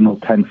final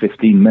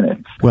 10-15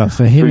 minutes. Well,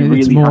 for him,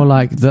 it's more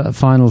like the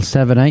final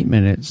 7-8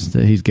 minutes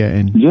that he's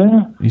getting.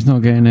 Yeah. He's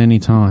not getting any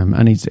time,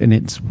 and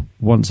it's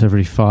once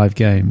every 5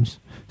 games.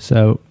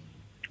 So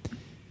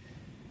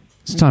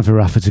it's time for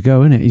Rafa to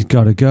go, isn't it? He's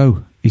got to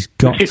go. He's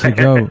got to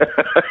go.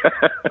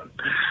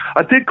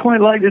 I did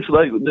quite like this.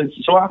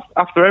 So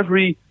after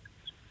every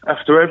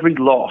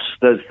loss,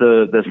 there's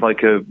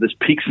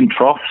peaks and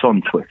troughs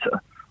on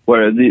Twitter,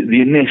 where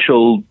the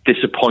initial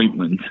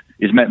disappointment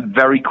is met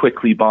very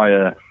quickly by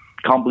a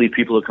can't believe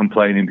people are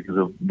complaining because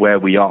of where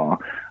we are.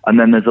 And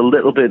then there's a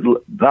little bit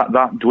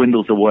that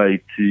dwindles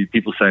away to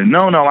people saying,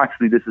 no,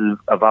 actually, this is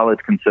a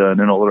valid concern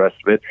and all the rest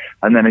of it.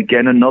 And then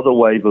again, another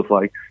wave of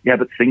like, yeah,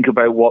 but think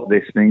about what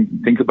this means,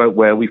 think about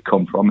where we've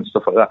come from and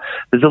stuff like that.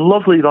 There's a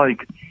lovely,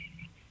 like,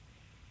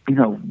 you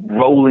know,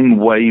 rolling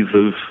wave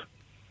of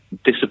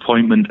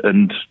disappointment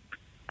and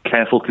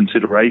careful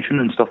consideration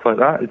and stuff like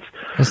that.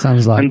 That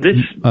sounds like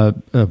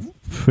a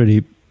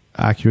pretty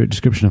accurate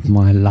description of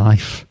my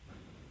life.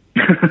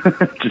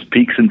 Just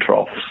peaks and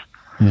troughs.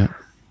 Yeah.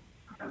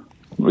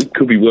 It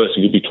could be worse.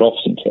 It could be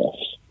troughs and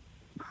troughs.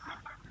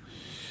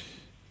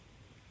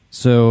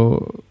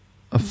 So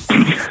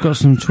I've got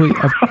some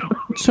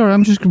tweets. Sorry,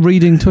 I'm just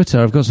reading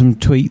Twitter. I've got some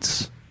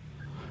tweets.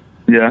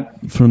 Yeah.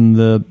 From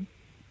the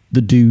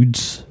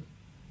dudes.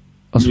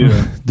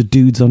 The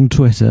dudes on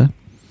Twitter.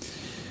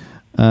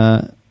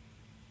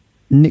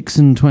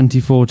 Nixon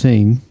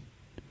 2014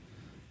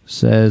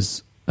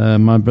 says,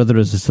 my brother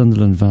is a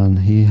Sunderland fan.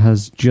 He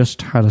has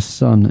just had a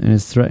son and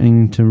is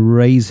threatening to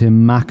raise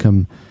him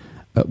Mackem.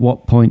 At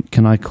what point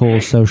can I call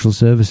social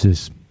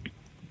services?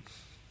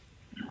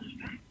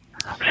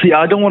 See,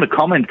 I don't want to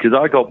comment because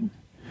I got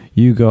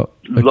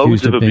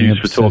loads of abuse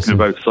for talking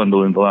about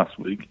Sunderland last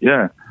week.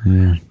 Yeah.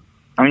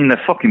 I mean,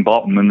 they're fucking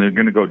bottom and they're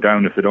going to go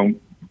down if they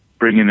don't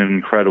bring in an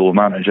incredible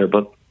manager,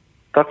 but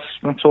that's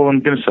all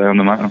I'm going to say on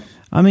the matter.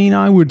 I mean,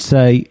 I would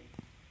say,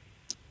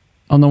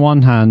 on the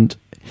one hand,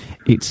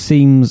 it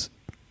seems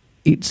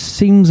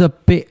a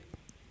bit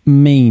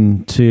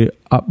mean to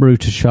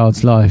uproot a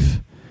child's life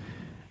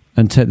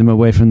and take them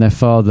away from their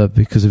father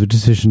because of a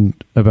decision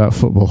about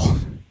football.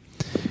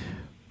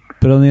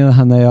 But on the other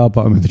hand, they are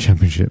bottom of the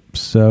championship,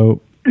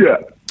 so yeah,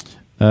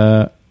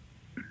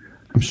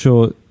 I'm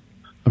sure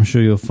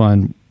you'll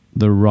find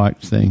the right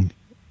thing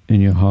in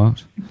your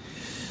heart.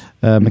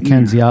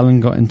 Mackenzie Allen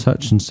got in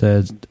touch and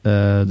said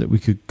that we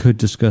could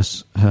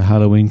discuss her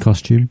Halloween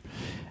costume.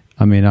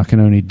 I mean, I can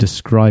only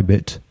describe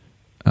it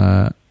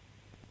as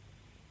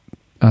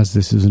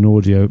this is an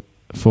audio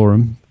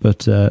forum,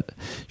 but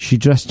she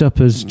dressed up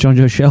as John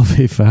Joe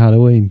Shelby for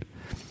Halloween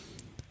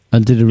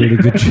and did a really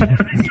good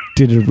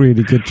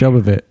job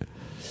of it.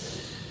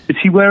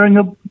 She is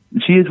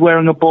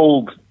wearing a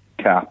bald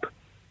cap.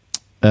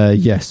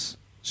 Yes,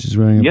 she's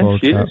wearing a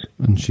bald cap,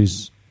 and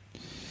she's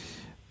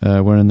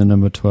wearing the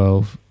number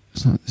 12.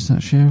 Is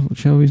that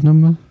Shelby's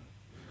number?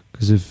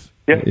 Because if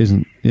it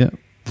isn't, yeah.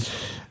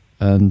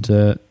 And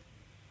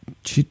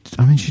she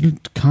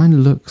kind of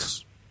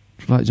looks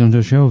like John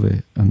Joe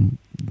Shelby. And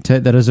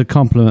take that as a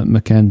compliment,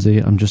 Mackenzie.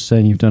 I'm just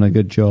saying you've done a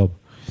good job.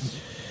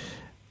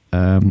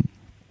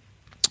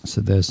 So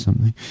there's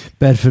something.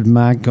 Bedford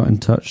Mag got in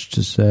touch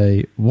to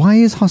say, why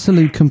is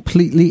Hosselu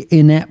completely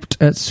inept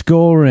at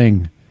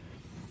scoring?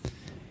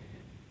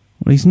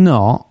 Well, he's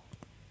not.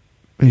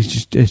 It's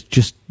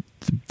just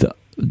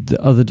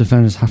the other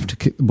defenders have to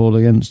kick the ball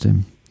against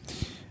him.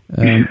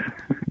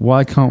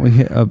 Why can't we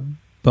hit a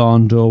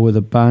barn door with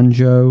a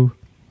banjo?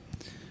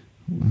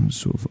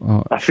 Sort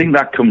of I think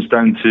that comes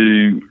down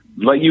to,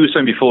 like you were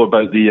saying before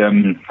about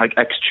the like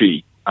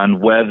XG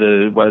and where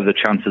the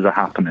chances are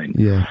happening.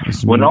 Yeah,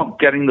 we're not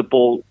getting the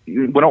ball.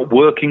 We're not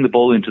working the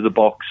ball into the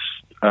box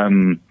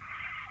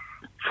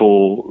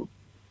for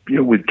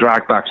with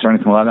drag backs or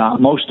anything like that.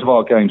 Most of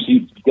our games,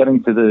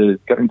 getting to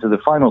the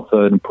final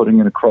third and putting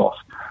in a cross.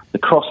 The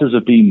crosses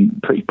have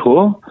been pretty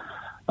poor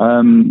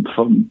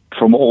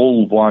from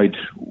all wide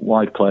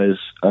players,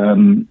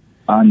 and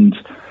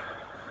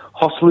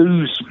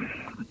Hosselu's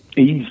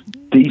he's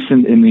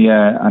decent in the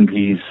air and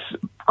he's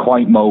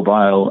quite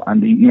mobile,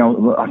 and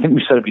I think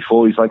we said it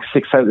before. He's like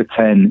 6 out of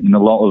 10 in a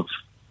lot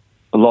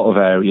of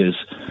areas,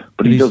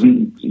 but he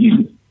doesn't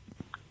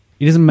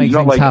make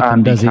things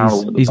happen, does he?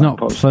 He's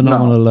not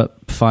phenomenal at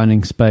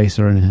finding space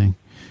or anything.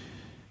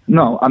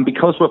 No, and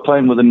because we're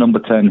playing with a number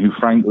 10 who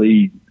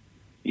frankly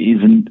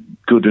isn't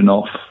good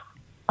enough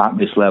at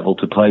this level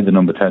to play the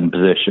number 10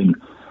 position,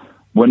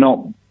 we're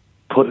not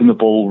putting the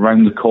ball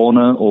round the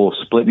corner or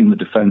splitting the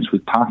defence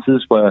with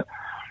passes where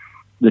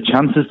the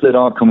chances that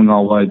are coming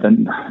our way,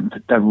 then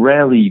they're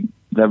rarely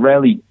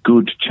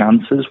good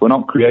chances. We're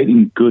not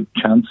creating good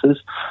chances.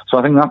 So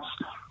I think that's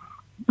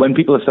when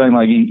people are saying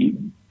like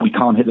we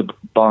can't hit the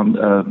barn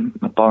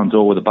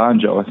door with a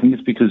banjo. I think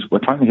it's because we're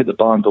trying to hit the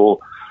barn door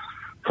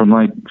from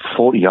like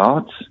 40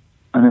 yards,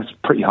 and it's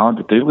pretty hard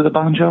to do with a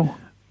banjo.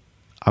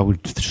 I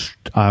would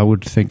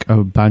think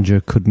a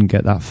banjo couldn't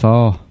get that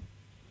far.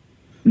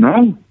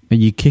 No. Are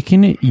you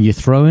kicking it? Are you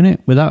throwing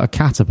it? Without a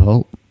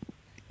catapult,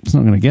 it's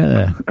not going to get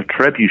there. A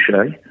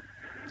trebuchet.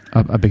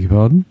 I beg your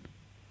pardon?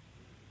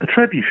 A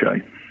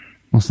trebuchet.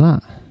 What's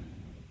that?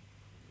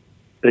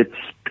 It's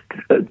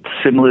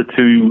similar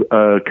to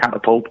a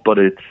catapult, but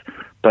it's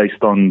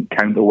based on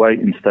counterweight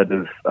instead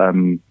of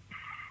the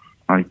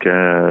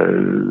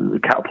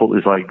catapult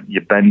is like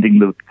you're bending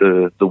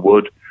the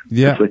wood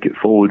to flick it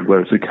forward,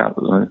 whereas a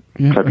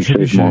trebuchet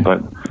is more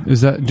about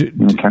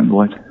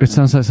counterweight. It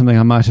sounds like something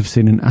I might have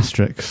seen in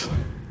Asterix.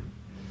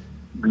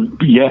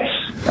 Yes,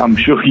 I'm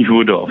sure you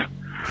would have.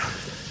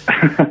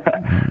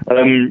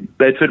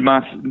 Bedford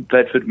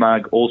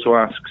Mag also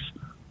asks,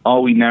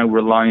 are we now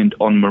reliant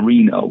on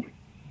Marino?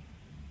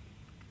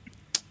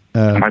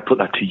 And I put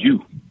that to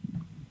you.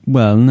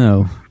 Well,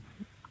 no.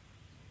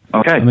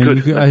 Okay, I mean,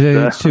 good.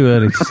 It's too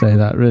early to say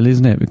that, really,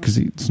 isn't it? Because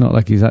it's not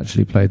like he's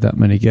actually played that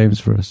many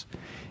games for us.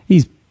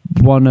 He's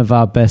one of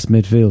our best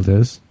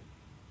midfielders,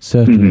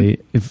 certainly.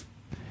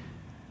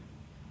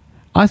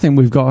 I think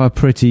we've got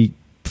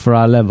for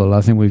our level,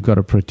 I think we've got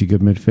a pretty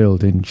good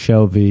midfield in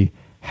Shelby,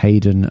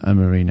 Hayden and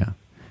Marina.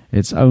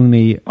 It's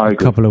only a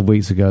couple of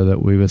weeks ago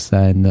that we were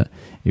saying that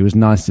it was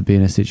nice to be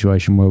in a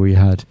situation where we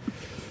had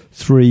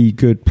 3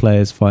 good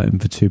players fighting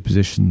for 2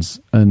 positions,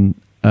 and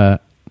I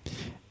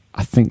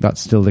think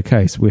that's still the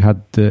case. We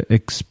had the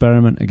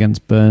experiment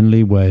against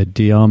Burnley where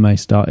Diarme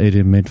started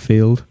in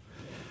midfield.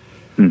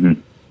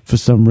 For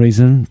some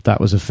reason, that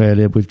was a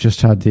failure. We've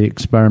just had the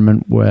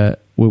experiment where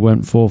we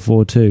went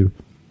 4-4-2.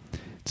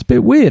 It's a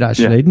bit weird,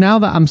 actually. Yeah. Now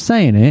that I'm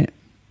saying it,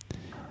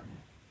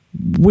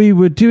 we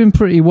were doing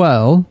pretty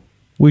well.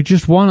 We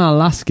just won our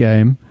last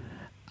game,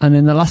 and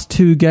in the last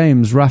 2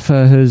 games,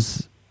 Rafa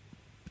has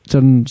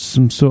done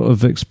some sort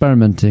of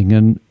experimenting,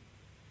 and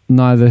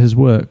neither has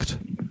worked.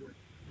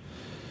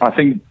 I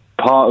think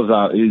part of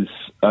that is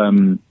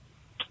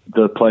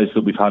the players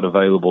that we've had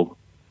available.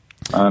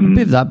 A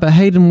bit of that, but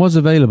Hayden was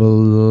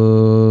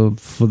available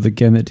for the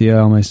game that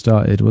Diarme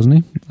started, wasn't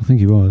he? I think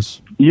he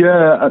was.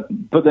 Yeah,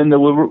 but then there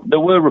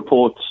were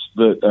reports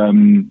that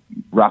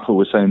Rafa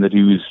was saying that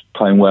he was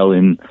playing well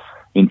in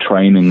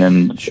training,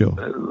 and sure.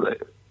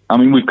 I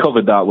mean, we've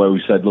covered that where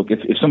we said, look,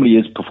 if somebody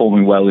is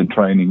performing well in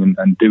training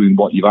and doing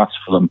what you've asked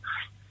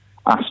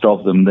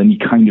of them, then you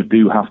kind of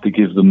do have to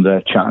give them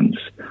their chance.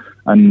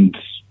 And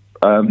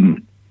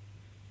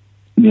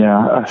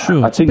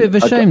sure. It's a bit of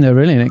a shame, though,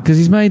 really, isn't it? Because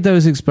he's made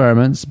those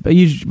experiments, but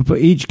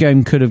each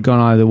game could have gone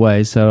either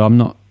way. So I'm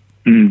not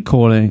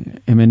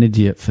calling him an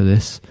idiot for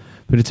this,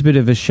 but it's a bit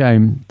of a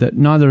shame that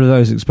neither of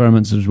those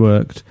experiments has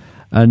worked.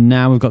 And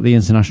now we've got the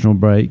international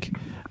break,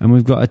 and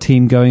we've got a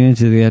team going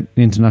into the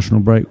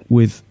international break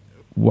with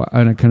what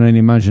I can only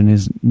imagine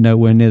is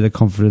nowhere near the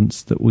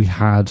confidence that we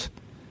had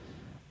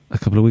a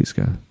couple of weeks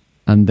ago.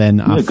 And then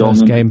our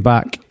first game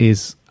back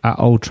is at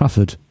Old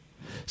Trafford.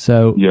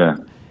 So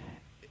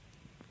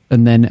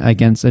and then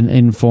against an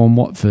in-form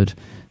Watford.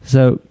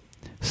 So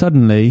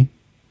suddenly,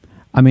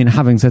 I mean,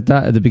 having said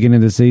that, at the beginning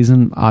of the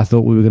season, I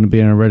thought we were going to be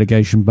in a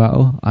relegation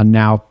battle. I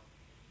now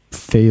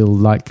feel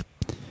like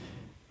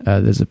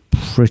there's a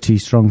pretty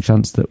strong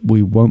chance that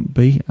we won't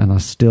be, and I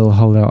still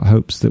hold out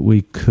hopes that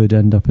we could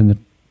end up in the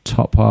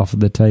top half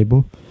of the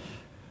table.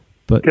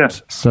 But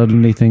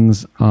suddenly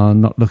things are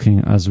not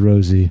looking as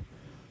rosy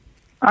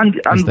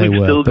as they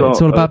were. But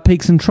it's all about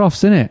peaks and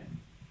troughs, isn't it?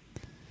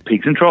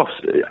 Peaks and troughs.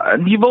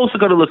 And you've also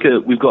got to look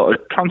at, we've got a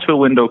transfer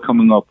window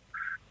coming up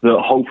that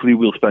hopefully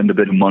we'll spend a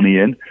bit of money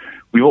in.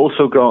 We've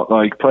also got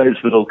players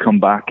that'll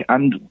come back.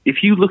 And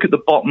if you look at the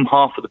bottom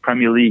half of the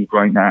Premier League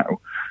right now,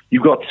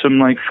 you've got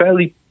some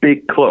fairly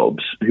big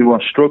clubs who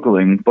are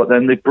struggling, but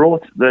then they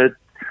brought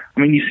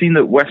you've seen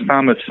that West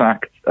Ham have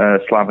sacked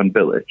Slaven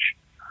Bilic.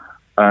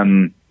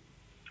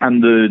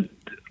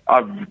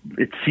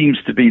 It seems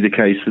to be the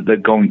case that they're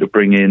going to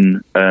bring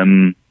in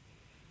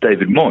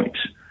David Moyes.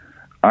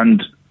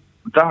 And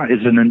that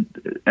is an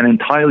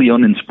entirely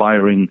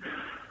uninspiring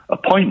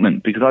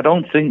appointment, because I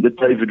don't think that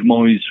David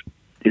Moyes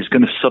is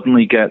going to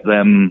suddenly get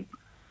them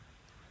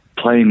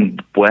playing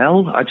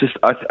well.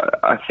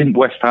 I think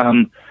West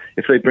Ham,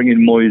 if they bring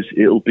in Moyes,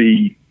 it'll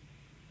be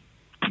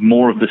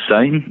more of the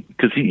same,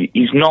 because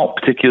he's not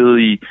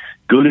particularly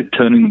good at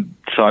turning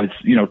sides,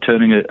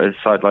 turning a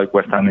side like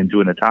West Ham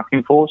into an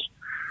attacking force.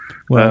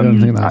 Well, I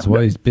don't think that's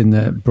what he's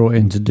been brought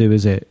in to do,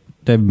 is it?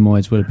 David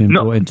Moyes would have been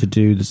brought in to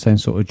do the same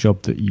sort of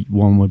job that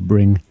one would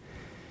bring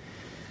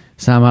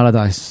Sam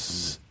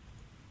Allardyce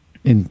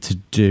in to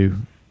do,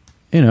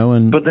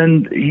 But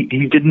then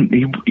he didn't.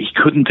 He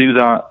couldn't do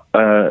that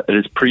at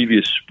his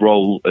previous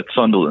role at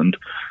Sunderland,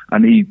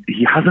 and he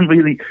hasn't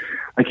really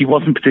he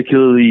wasn't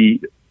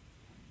particularly.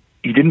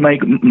 He didn't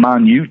make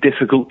Man U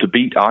difficult to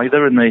beat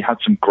either, and they had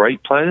some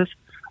great players.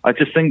 I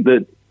just think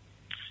that.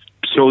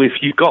 So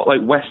if you've got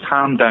West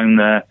Ham down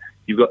there,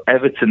 you've got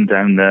Everton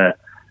down there.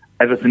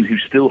 Everton, who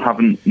still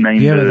haven't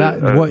named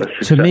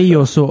to me,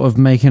 you're sort of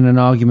making an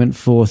argument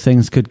for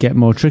things could get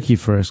more tricky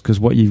for us, because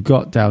what you've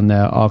got down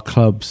there are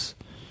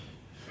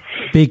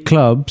big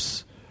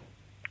clubs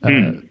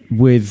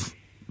with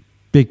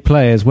big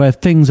players, where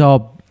things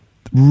are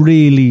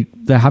really,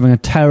 they're having a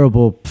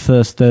terrible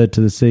first third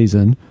to the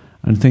season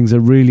and things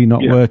are really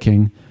not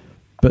working,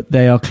 but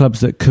they are clubs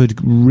that could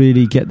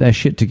really get their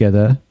shit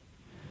together,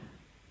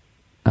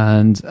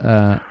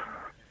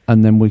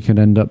 and then we can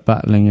end up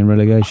battling in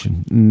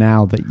relegation,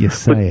 now that you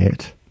say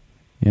it.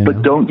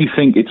 But don't you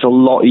think it's a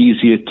lot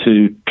easier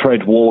to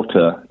tread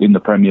water in the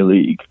Premier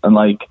League? And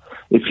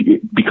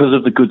because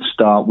of the good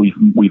start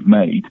we've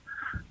made,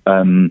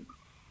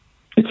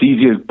 it's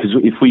easier, because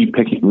if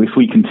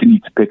we continue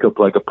to pick up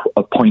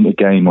a point a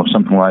game or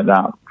something like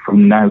that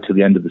from now to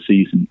the end of the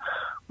season,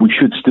 we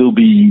should still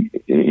be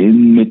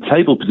in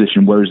mid-table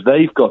position, whereas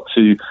they've got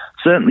to,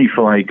 certainly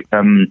for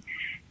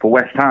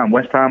West Ham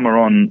are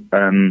on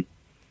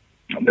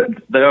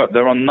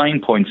they're on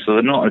 9 points, so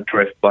they're not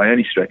adrift by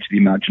any stretch of the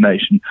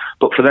imagination.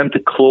 But for them to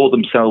claw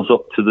themselves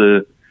up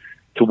to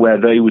where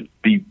they would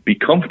be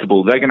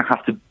comfortable, they're going to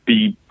have to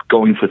be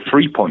going for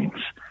 3 points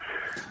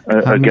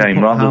a game.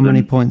 How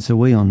many points are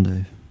we on,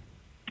 Dave?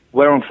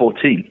 We're on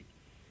 14.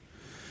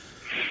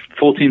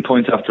 14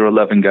 points after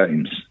 11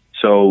 games.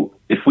 So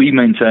if we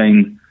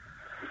maintain,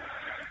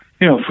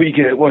 if we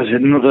get,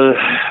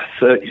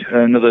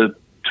 another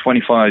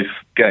 25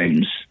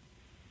 games,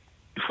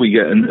 if we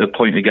get a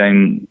point a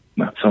game,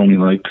 that's only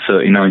like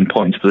 39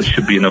 points, but it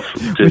should be enough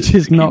to which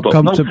is not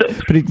comfortable.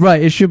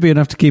 It should be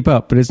enough to keep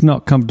up, but it's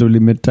not comfortably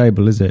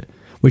mid-table, is it?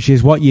 Which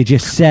is what you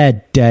just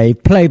said,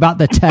 Dave. Play back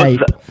the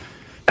tape.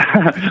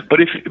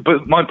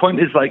 But my point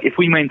is, like, if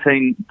we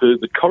maintain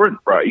the current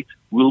rate,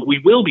 we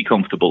will be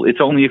comfortable. It's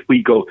only if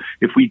we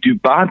do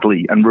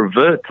badly and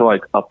revert to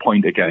like a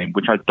point a game,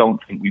 which I don't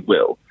think we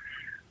will.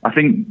 I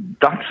think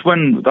that's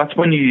when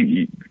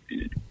you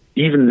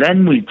even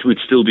then we'd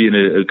still be in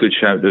a good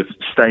shout of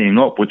staying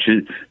up, which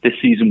is this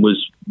season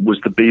was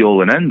the be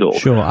all and end all.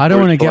 Sure, I don't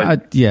want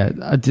to get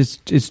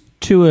it's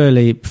too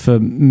early for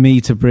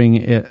me to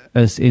bring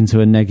us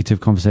into a negative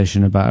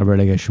conversation about a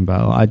relegation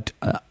battle.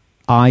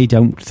 I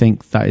don't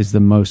think that is the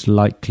most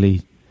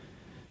likely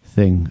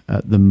thing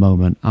at the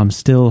moment. I'm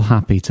still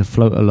happy to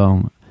float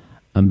along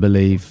and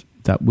believe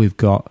that we've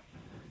got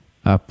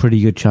a pretty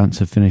good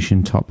chance of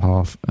finishing top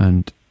half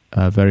and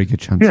a very good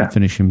chance of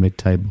finishing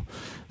mid-table.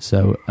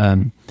 So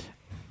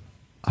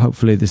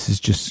hopefully this is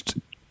just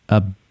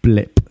a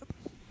blip.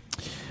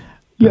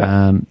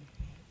 Yeah.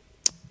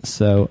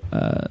 So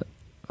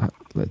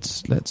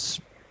let's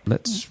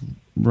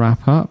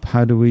wrap up.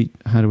 How do we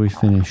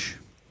finish?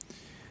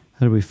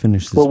 How do we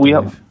finish this? Well, we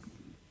have.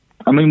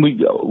 I mean,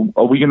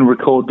 are we going to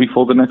record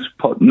before the next?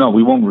 No,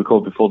 we won't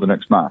record before the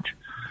next match.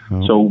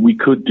 Oh. So we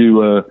could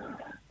do a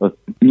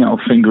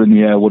finger in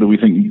the air. What do we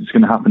think is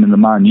going to happen in the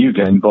Man U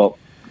game? But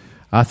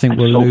I think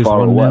we'll lose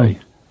 1-0.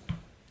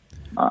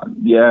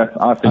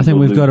 I think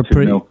we've got a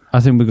pretty. 2-0. I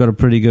think we've got a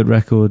pretty good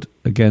record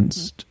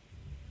against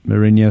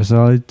Mourinho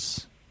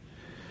sides,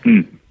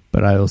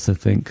 but I also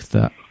think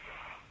that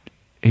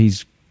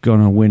he's going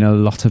to win a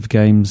lot of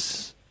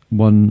games.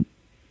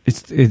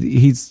 It's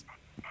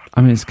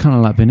kind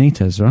of like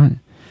Benitez, right?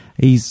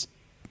 He's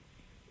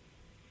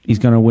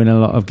going to win a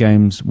lot of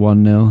games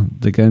 1-0.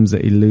 The games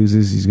that he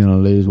loses, he's going to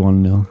lose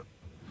 1-0.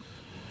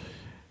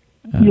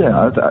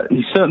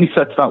 He certainly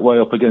sets that way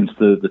up against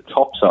the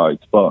top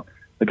sides, but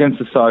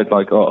against a side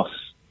like us,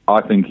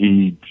 I think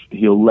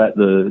he'll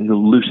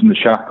loosen the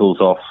shackles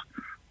off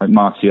like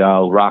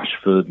Martial,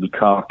 Rashford,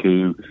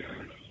 Lukaku.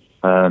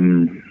 I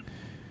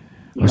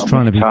was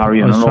trying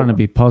to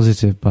be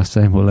positive by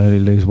saying we'll only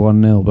lose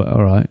 1-0, but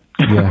all right,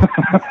 yeah.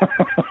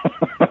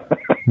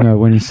 No,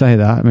 when you say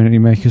that, I mean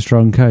you make a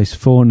strong case.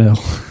 4-0.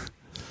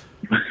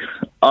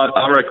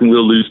 I reckon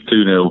we'll lose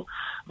 2-0.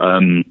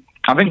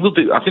 I think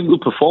we'll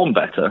perform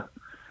better.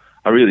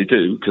 I really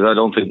do, because I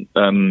don't think.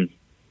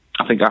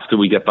 I think after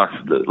we get back,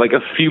 like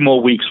a few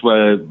more weeks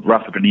where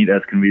Rafa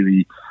Benitez can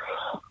really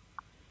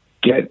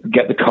get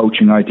the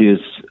coaching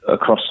ideas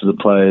across to the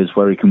players,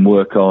 where he can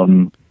work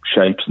on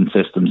shapes and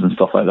systems and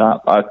stuff like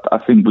that. I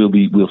think we'll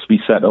be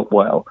set up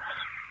well,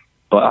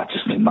 but I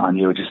just think Man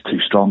U are just too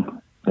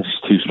strong. They're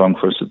just too strong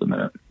for us at the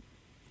minute.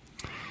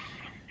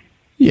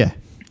 Yeah,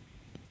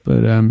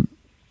 but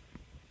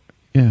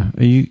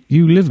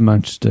you live in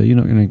Manchester. You're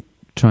not going to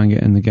try and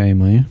get in the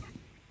game, are you?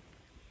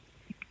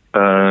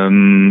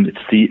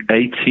 It's the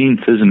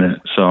 18th, isn't it?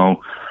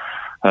 So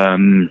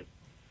I'm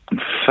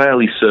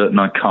fairly certain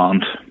I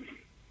can't.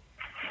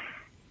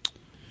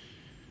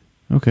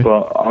 Okay.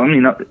 But I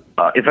mean,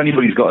 if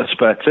anybody's got a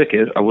spare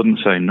ticket, I wouldn't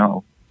say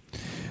no.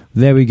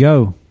 There we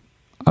go.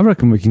 I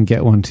reckon we can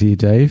get one to you,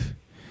 Dave.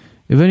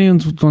 If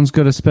anyone's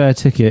got a spare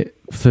ticket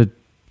for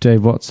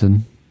Dave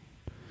Watson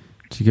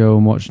to go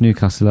and watch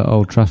Newcastle at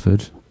Old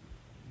Trafford,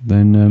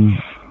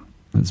 then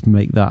let's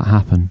make that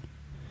happen.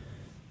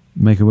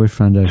 Make a Wish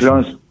Foundation. To be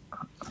honest,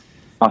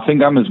 I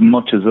think I'm as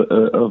much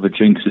of a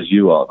jinx as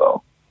you are,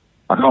 though.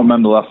 I can't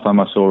remember the last time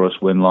I saw us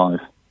win live.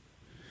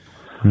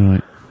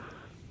 Right.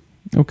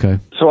 Okay.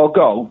 So I'll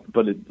go,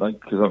 but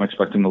because I'm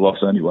expecting a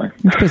loss anyway.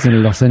 It's basically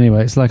a loss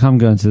anyway. It's like I'm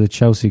going to the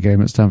Chelsea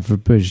game at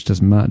Stamford Bridge.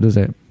 Doesn't matter, does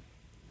it?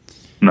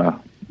 No,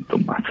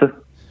 don't matter.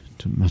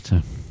 Doesn't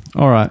matter.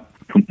 All right.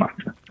 Don't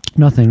matter.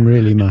 Nothing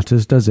really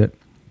matters, does it?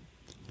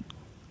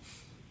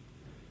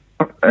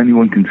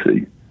 Anyone can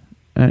see.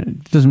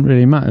 It doesn't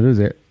really matter, does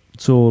it?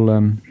 It's all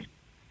an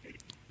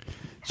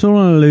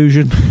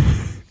illusion.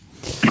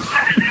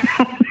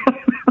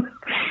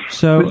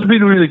 So it's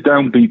been a really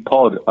downbeat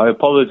pod. I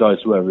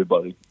apologise to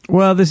everybody.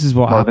 Well, this is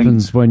what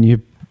happens when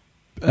you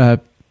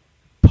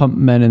pump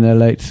men in their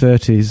late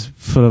 30s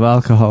full of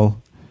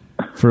alcohol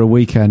for a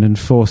weekend and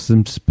force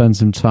them to spend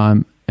some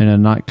time in a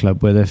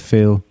nightclub where they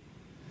feel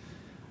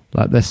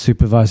like they're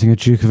supervising a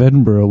Duke of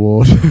Edinburgh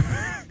award.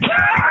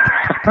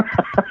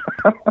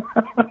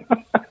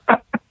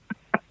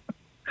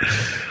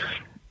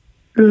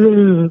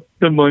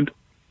 Never mind.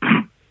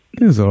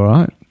 It was all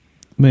right.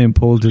 Me and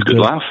Paul did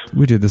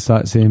we did the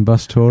sightseeing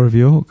bus tour of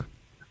York.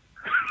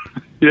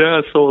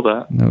 Yeah, I saw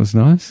that. That was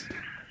nice.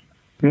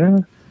 Yeah.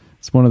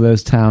 It's one of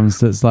those towns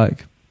that's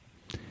like,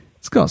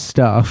 it's got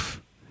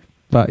stuff,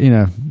 but,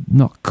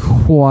 not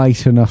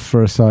quite enough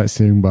for a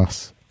sightseeing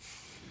bus.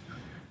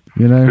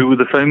 Who were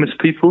the famous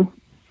people?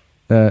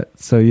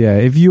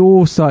 If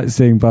your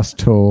sightseeing bus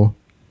tour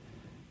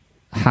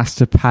has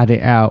to pad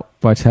it out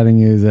by telling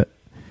you that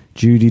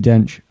Judi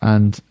Dench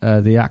and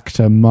the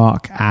actor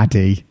Mark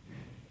Addy,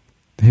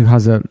 who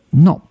has a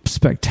not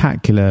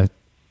spectacular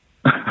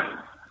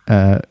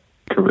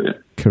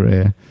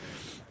career,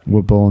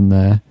 were born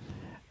there.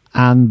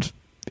 And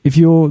if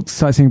your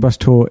sightseeing bus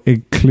tour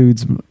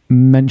includes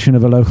mention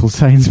of a local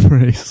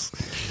Sainsbury's,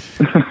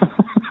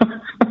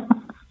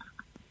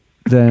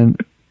 then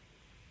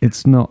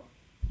it's not...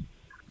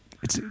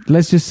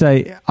 let's just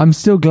say, I'm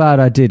still glad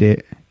I did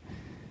it,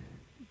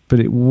 but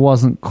it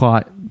wasn't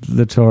quite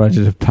the tour I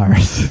did of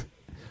Paris.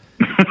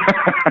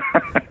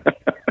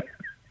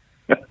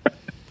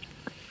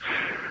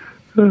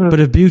 But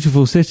a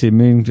beautiful city.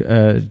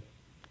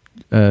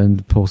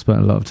 And Paul spent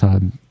a lot of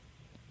time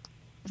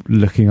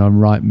looking on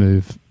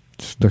Rightmove,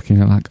 just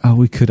looking at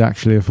we could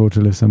actually afford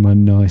to live somewhere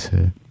nice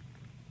here.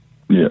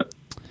 Yeah.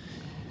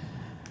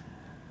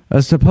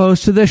 As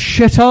opposed to the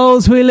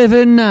shitholes we live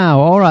in now.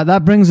 All right,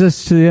 that brings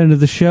us to the end of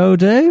the show,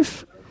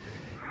 Dave.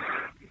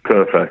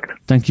 Perfect.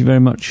 Thank you very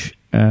much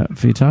for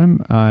your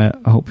time. I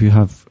hope you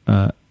have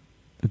a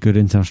good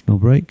international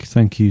break.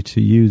 Thank you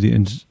to you,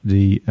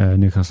 the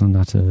Newcastle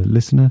Natter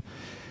listener.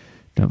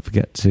 Don't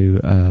forget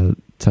to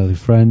tell your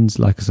friends,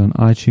 like us on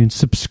iTunes.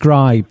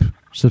 Subscribe.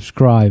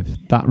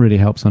 That really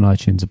helps on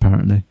iTunes,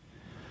 apparently.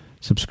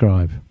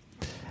 Subscribe.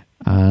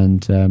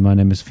 And my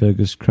name is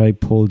Fergus Craig.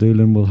 Paul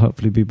Doolan will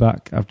hopefully be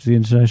back after the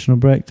international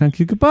break. Thank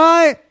you.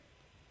 Goodbye.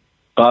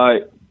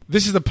 Bye.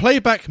 This is a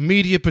Playback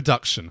Media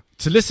production.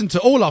 To listen to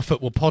all our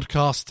football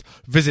podcasts,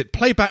 visit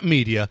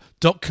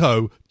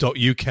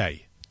playbackmedia.co.uk.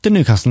 The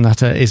Newcastle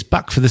Natter is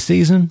back for the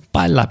season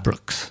by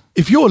Ladbrokes.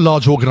 If you're a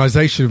large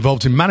organisation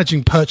involved in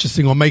managing,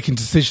 purchasing or making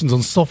decisions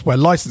on software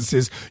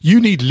licenses,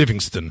 you need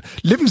Livingston.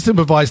 Livingston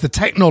provides the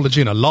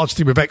technology and a large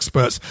team of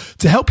experts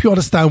to help you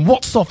understand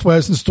what software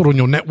is installed on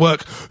your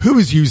network, who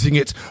is using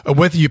it, and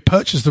whether you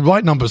purchase the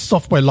right number of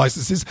software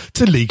licenses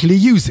to legally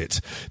use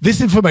it.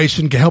 This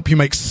information can help you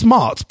make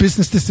smart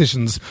business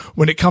decisions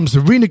when it comes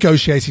to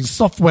renegotiating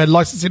software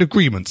licensing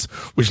agreements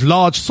with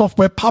large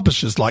software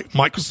publishers like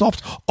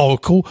Microsoft,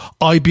 Oracle,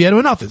 IBM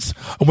and others,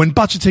 and when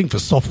budgeting for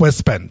software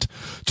spend.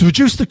 To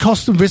reduce the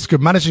cost and risk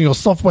of managing your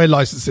software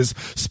licenses,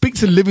 speak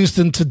to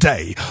Livingston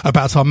today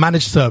about our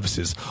managed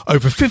services.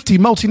 Over 50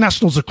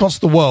 multinationals across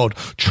the world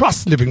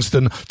trust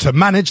Livingston to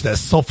manage their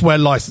software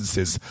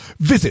licenses.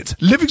 Visit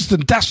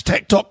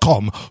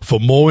livingston-tech.com for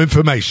more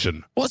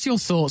information. What's your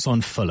thoughts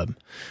on Fulham?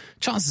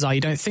 Chances are you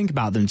don't think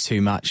about them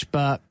too much,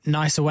 but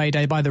nice away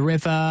day by the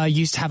river,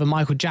 used to have a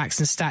Michael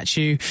Jackson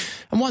statue,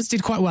 and once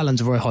did quite well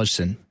under Roy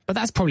Hodgson. But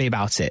that's probably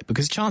about it,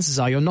 because chances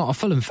are you're not a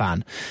Fulham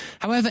fan.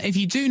 However, if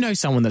you do know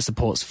someone that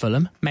supports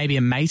Fulham, maybe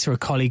a mate or a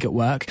colleague at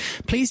work,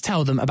 please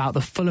tell them about the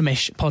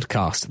Fulhamish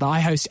podcast that I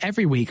host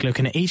every week,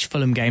 looking at each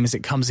Fulham game as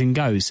it comes and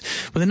goes,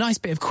 with a nice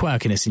bit of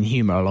quirkiness and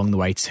humour along the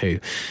way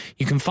too.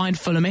 You can find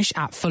Fulhamish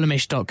at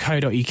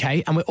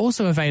fulhamish.co.uk, and we're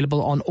also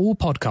available on all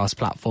podcast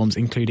platforms,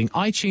 including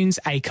iTunes,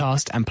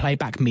 Acast and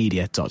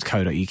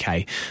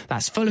playbackmedia.co.uk.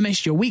 That's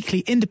Fulhamish, your weekly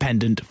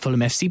independent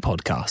Fulham FC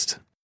podcast.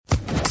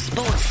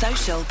 Sports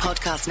Social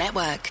Podcast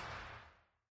Network.